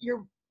shouldn't.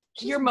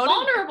 She's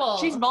vulnerable.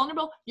 She's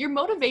vulnerable. Your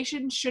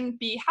motivation shouldn't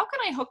be, how can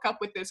I hook up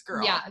with this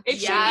girl? Yeah. It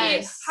should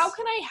be, how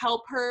can I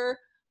help her,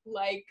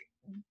 like,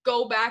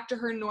 go back to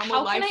her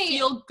normal life,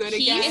 feel good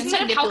again?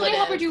 Instead of how can I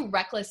help her do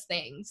reckless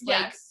things?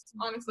 Yes,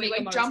 honestly, make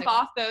a like jump motorcycle.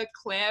 off the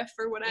cliff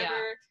or whatever.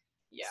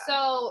 Yeah.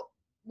 So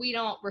we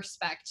don't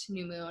respect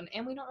New Moon,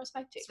 and we don't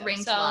respect Jacob.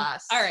 Rings so,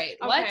 last. all right,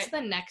 Okay. what's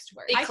the next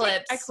word?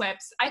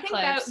 Eclipse. I think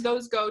that Eclipse.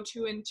 those go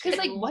 2 and 2. Because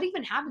like, what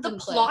even happens The in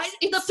plot, Eclipse?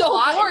 It's the so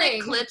plot boring.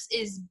 in Eclipse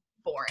is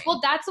boring. Well,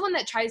 that's the one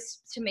that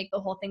tries to make the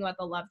whole thing about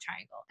the love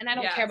triangle, and I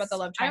don't care about the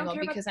love I don't triangle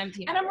care about- because I'm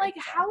Team And I'm Edward, like,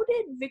 so. how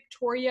did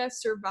Victoria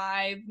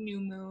survive New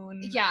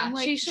Moon? Yeah, I'm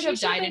like, she should have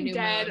died been in New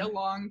dead Moon. a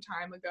long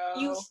time ago.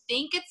 You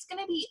think it's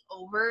gonna be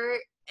over,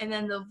 and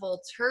then the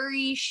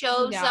Volturi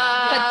shows Yeah,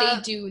 up. but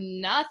they do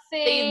nothing.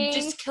 They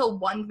just kill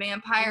one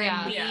vampire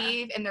and Yeah.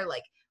 leave, and they're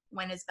like,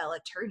 "When is Bella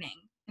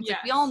turning?" It's Yes.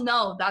 like we all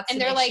know that's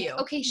and an they're like, issue.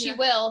 okay, she Yeah.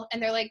 will, and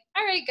they're like,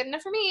 all right, good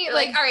enough for me. They're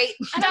like, all right,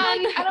 and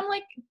done. I'm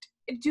like,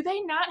 do they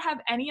not have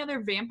any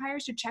other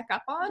vampires to check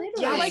up on?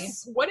 Literally. Like,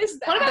 what is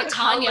that? What about The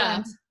Tanya?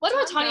 Collins. What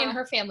about Tanya. Tanya and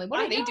her family? What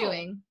I are they know.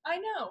 doing? I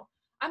know.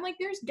 I'm like,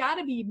 there's got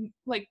to be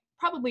like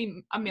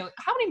probably a million.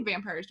 How many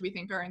vampires do we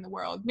think are in the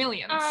world?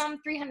 Millions.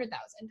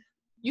 300,000.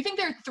 You think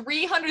there are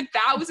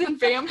 300,000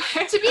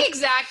 vampires? to be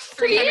exact,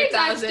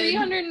 300,000.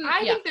 300.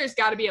 I Yeah. think there's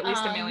got to be at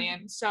least a Um,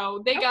 million.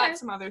 So they okay. got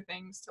some other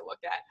things to look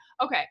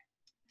at. Okay.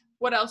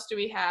 What else do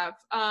we have?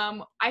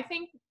 I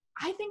think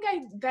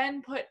I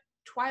then put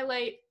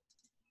Twilight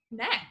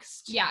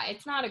next. Yeah,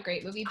 it's not a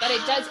great movie, but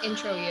it does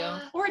intro you.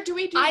 Or do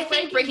we do I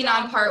think Breaking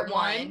Dawn Part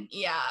 1.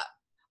 Yeah.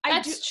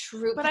 That's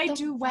true. but I the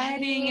do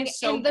Wedding is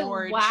so and the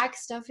gorge. whack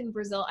stuff in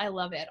Brazil. I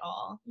love it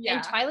all. Yeah.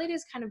 And Twilight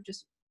is kind of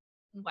just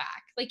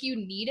whack. Like you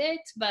need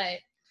it, but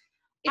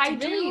it's I really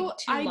do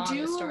too long a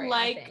do story, I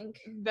like think.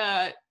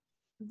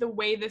 the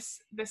way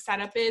the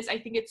setup is. I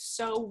think it's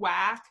so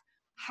whack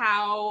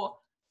how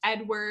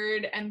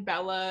Edward and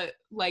Bella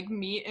like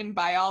meet in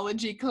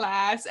biology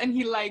class and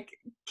he like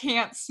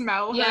can't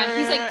smell her. Yeah,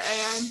 he's like,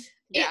 and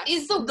It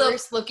is the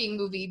worst looking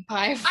movie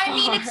by far. I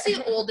mean, it's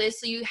the oldest,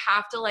 so you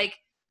have to like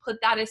put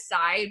that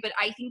aside. But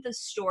I think the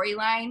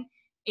storyline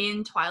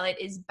in Twilight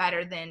is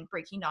better than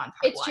Breaking Dawn Part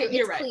It's 1. true.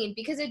 You're It's right. clean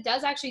because it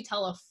does actually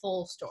tell a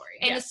full story.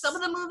 And Yes. some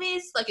of the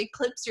movies, like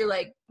Eclipse, you're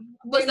like,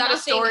 was Where that a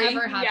nothing story?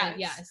 Ever happened.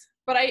 Yes. Yes.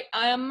 But I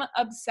am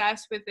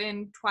obsessed with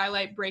in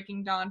Twilight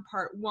Breaking Dawn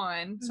Part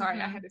 1. Sorry,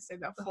 I Mhm. had to say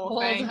the The full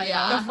whole thing. thing.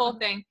 Yeah. The full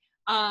thing.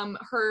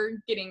 Her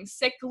getting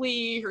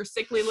sickly, her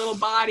sickly little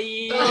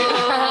body.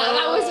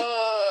 That was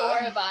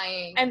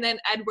horrifying. And then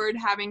Edward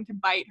having to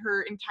bite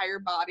her entire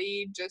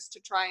body just to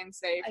try and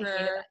save I hated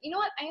her. that. You know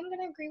what? I am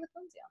gonna agree with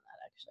Lindsay on that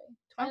actually.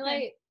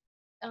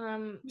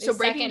 Twilight. So is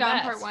Breaking second Dawn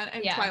best. Part 1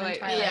 and Yeah, Twilight.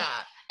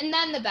 Yeah. And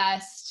then the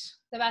best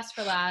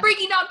for last.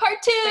 Breaking Dawn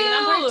Part 2! Breaking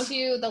Dawn Part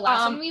 2. The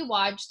last Um, one we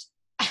watched,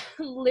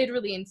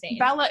 literally insane.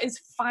 Bella is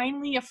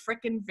finally a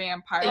freaking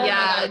vampire. Oh my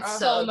Yeah, God, it's so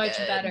so much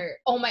good. better.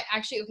 Oh my,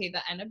 actually, okay,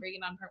 the end of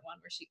Breaking Dawn Part 1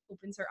 where she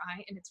opens her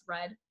eye and it's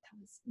red.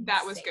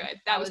 That was insane.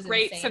 good. That was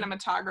great insane.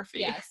 cinematography.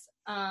 Yes.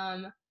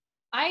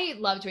 I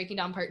loved Breaking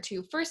Dawn Part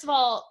 2. First of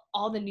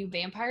all the new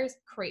vampires,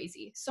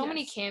 crazy. So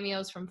many Yes.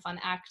 cameos from fun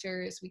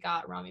actors. We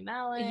got Rami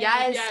Malek.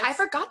 Yes, Yes. I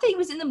forgot that he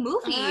was in the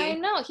movie. I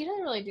know he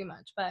doesn't really do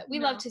much, but we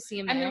No. love to see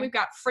him And there. then we've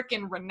got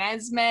freaking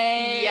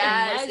Renesmee.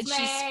 Yes, and she's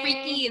Renesmee.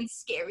 freaky and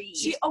scary.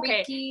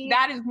 Okay, freaky.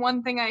 that is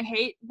one thing I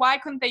hate. Why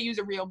couldn't they use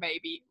a real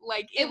baby?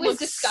 Like It was looks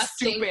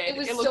disgusting. Stupid. It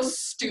was looks so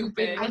stupid.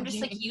 stupid. I'm just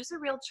like, use a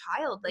real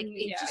child. Like,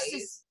 it Yes. just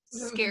is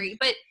scary.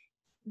 But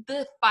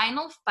the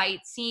final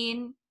fight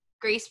scene,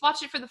 Grace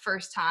watched it for the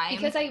first time.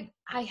 because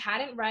I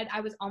hadn't read.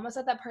 I was almost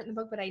at that part in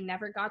the book, but I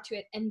never got to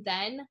it. And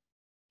then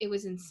it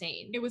was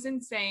insane. It was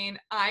insane.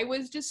 I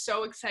was just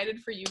so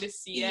excited for you to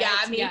see it.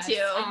 yeah, me Yes.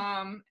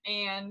 too.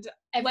 And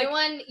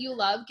Everyone you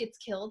love gets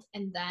killed,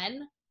 and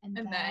then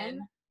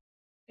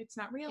it's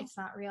not real. it's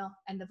not real.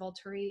 And the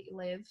Volturi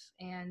live,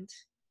 and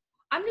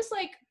I'm just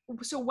like,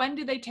 so when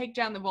did they take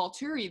down the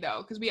Volturi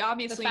though? Because we the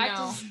obviously fact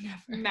know. is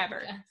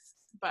Never. Yes.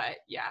 But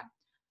yeah.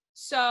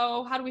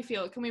 So how do we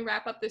feel? Can we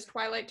wrap up this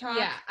Twilight talk?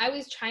 Yeah, I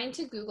was trying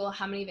to Google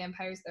how many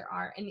vampires there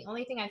are, and the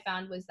only thing I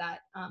found was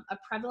that a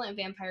prevalent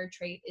vampire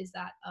trait is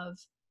that of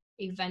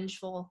a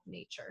vengeful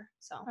nature.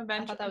 So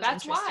I thought that was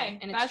That's interesting, why.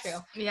 and That's- it's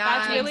true. Yeah.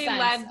 That's makes really sense.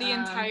 led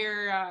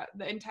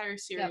the entire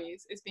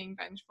series is being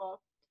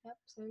vengeful. Yep.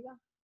 So there you go.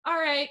 All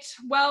right.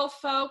 Well,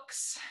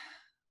 folks,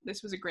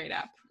 this was a great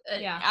app.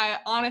 I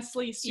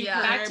honestly super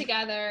back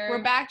together.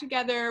 We're back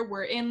together.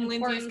 We're in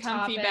Lindsay's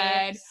comfy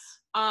bed.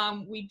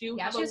 We do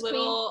have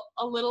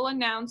a little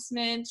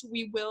announcement.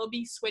 We will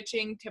be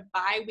switching to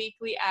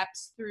bi-weekly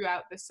eps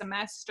throughout the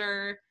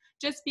semester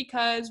just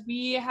because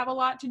we have a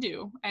lot to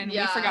do and we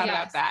forgot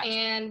about that.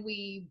 And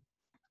we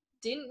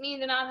didn't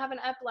mean to not have an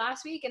ep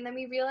last week, and then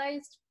we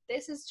realized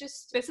this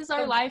is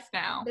our life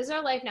now. This is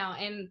our life now,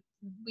 and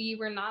we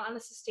were not on a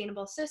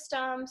sustainable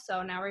system,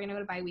 so now we're gonna go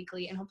to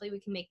bi-weekly, and hopefully we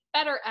can make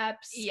better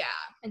eps. Yeah.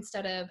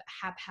 Instead of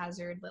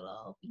haphazard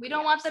little. We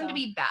don't want them to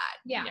be bad.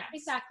 Yeah. Yes.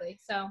 Exactly.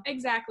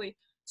 Exactly.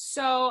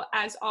 So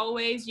as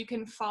always, you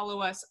can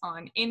follow us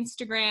on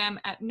Instagram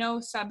at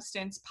No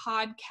Substance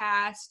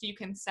Podcast. You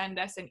can send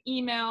us an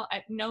email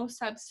at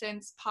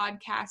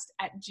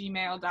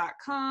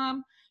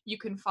nosubstancepodcast@gmail.com. You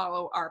can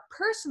follow our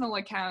personal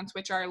accounts,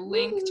 which are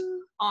linked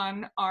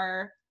on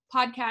our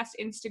podcast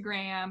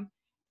Instagram.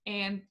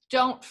 And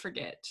don't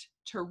forget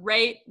to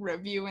rate,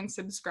 review, and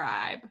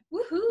subscribe.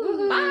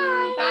 Woohoo!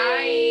 Bye.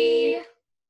 Bye.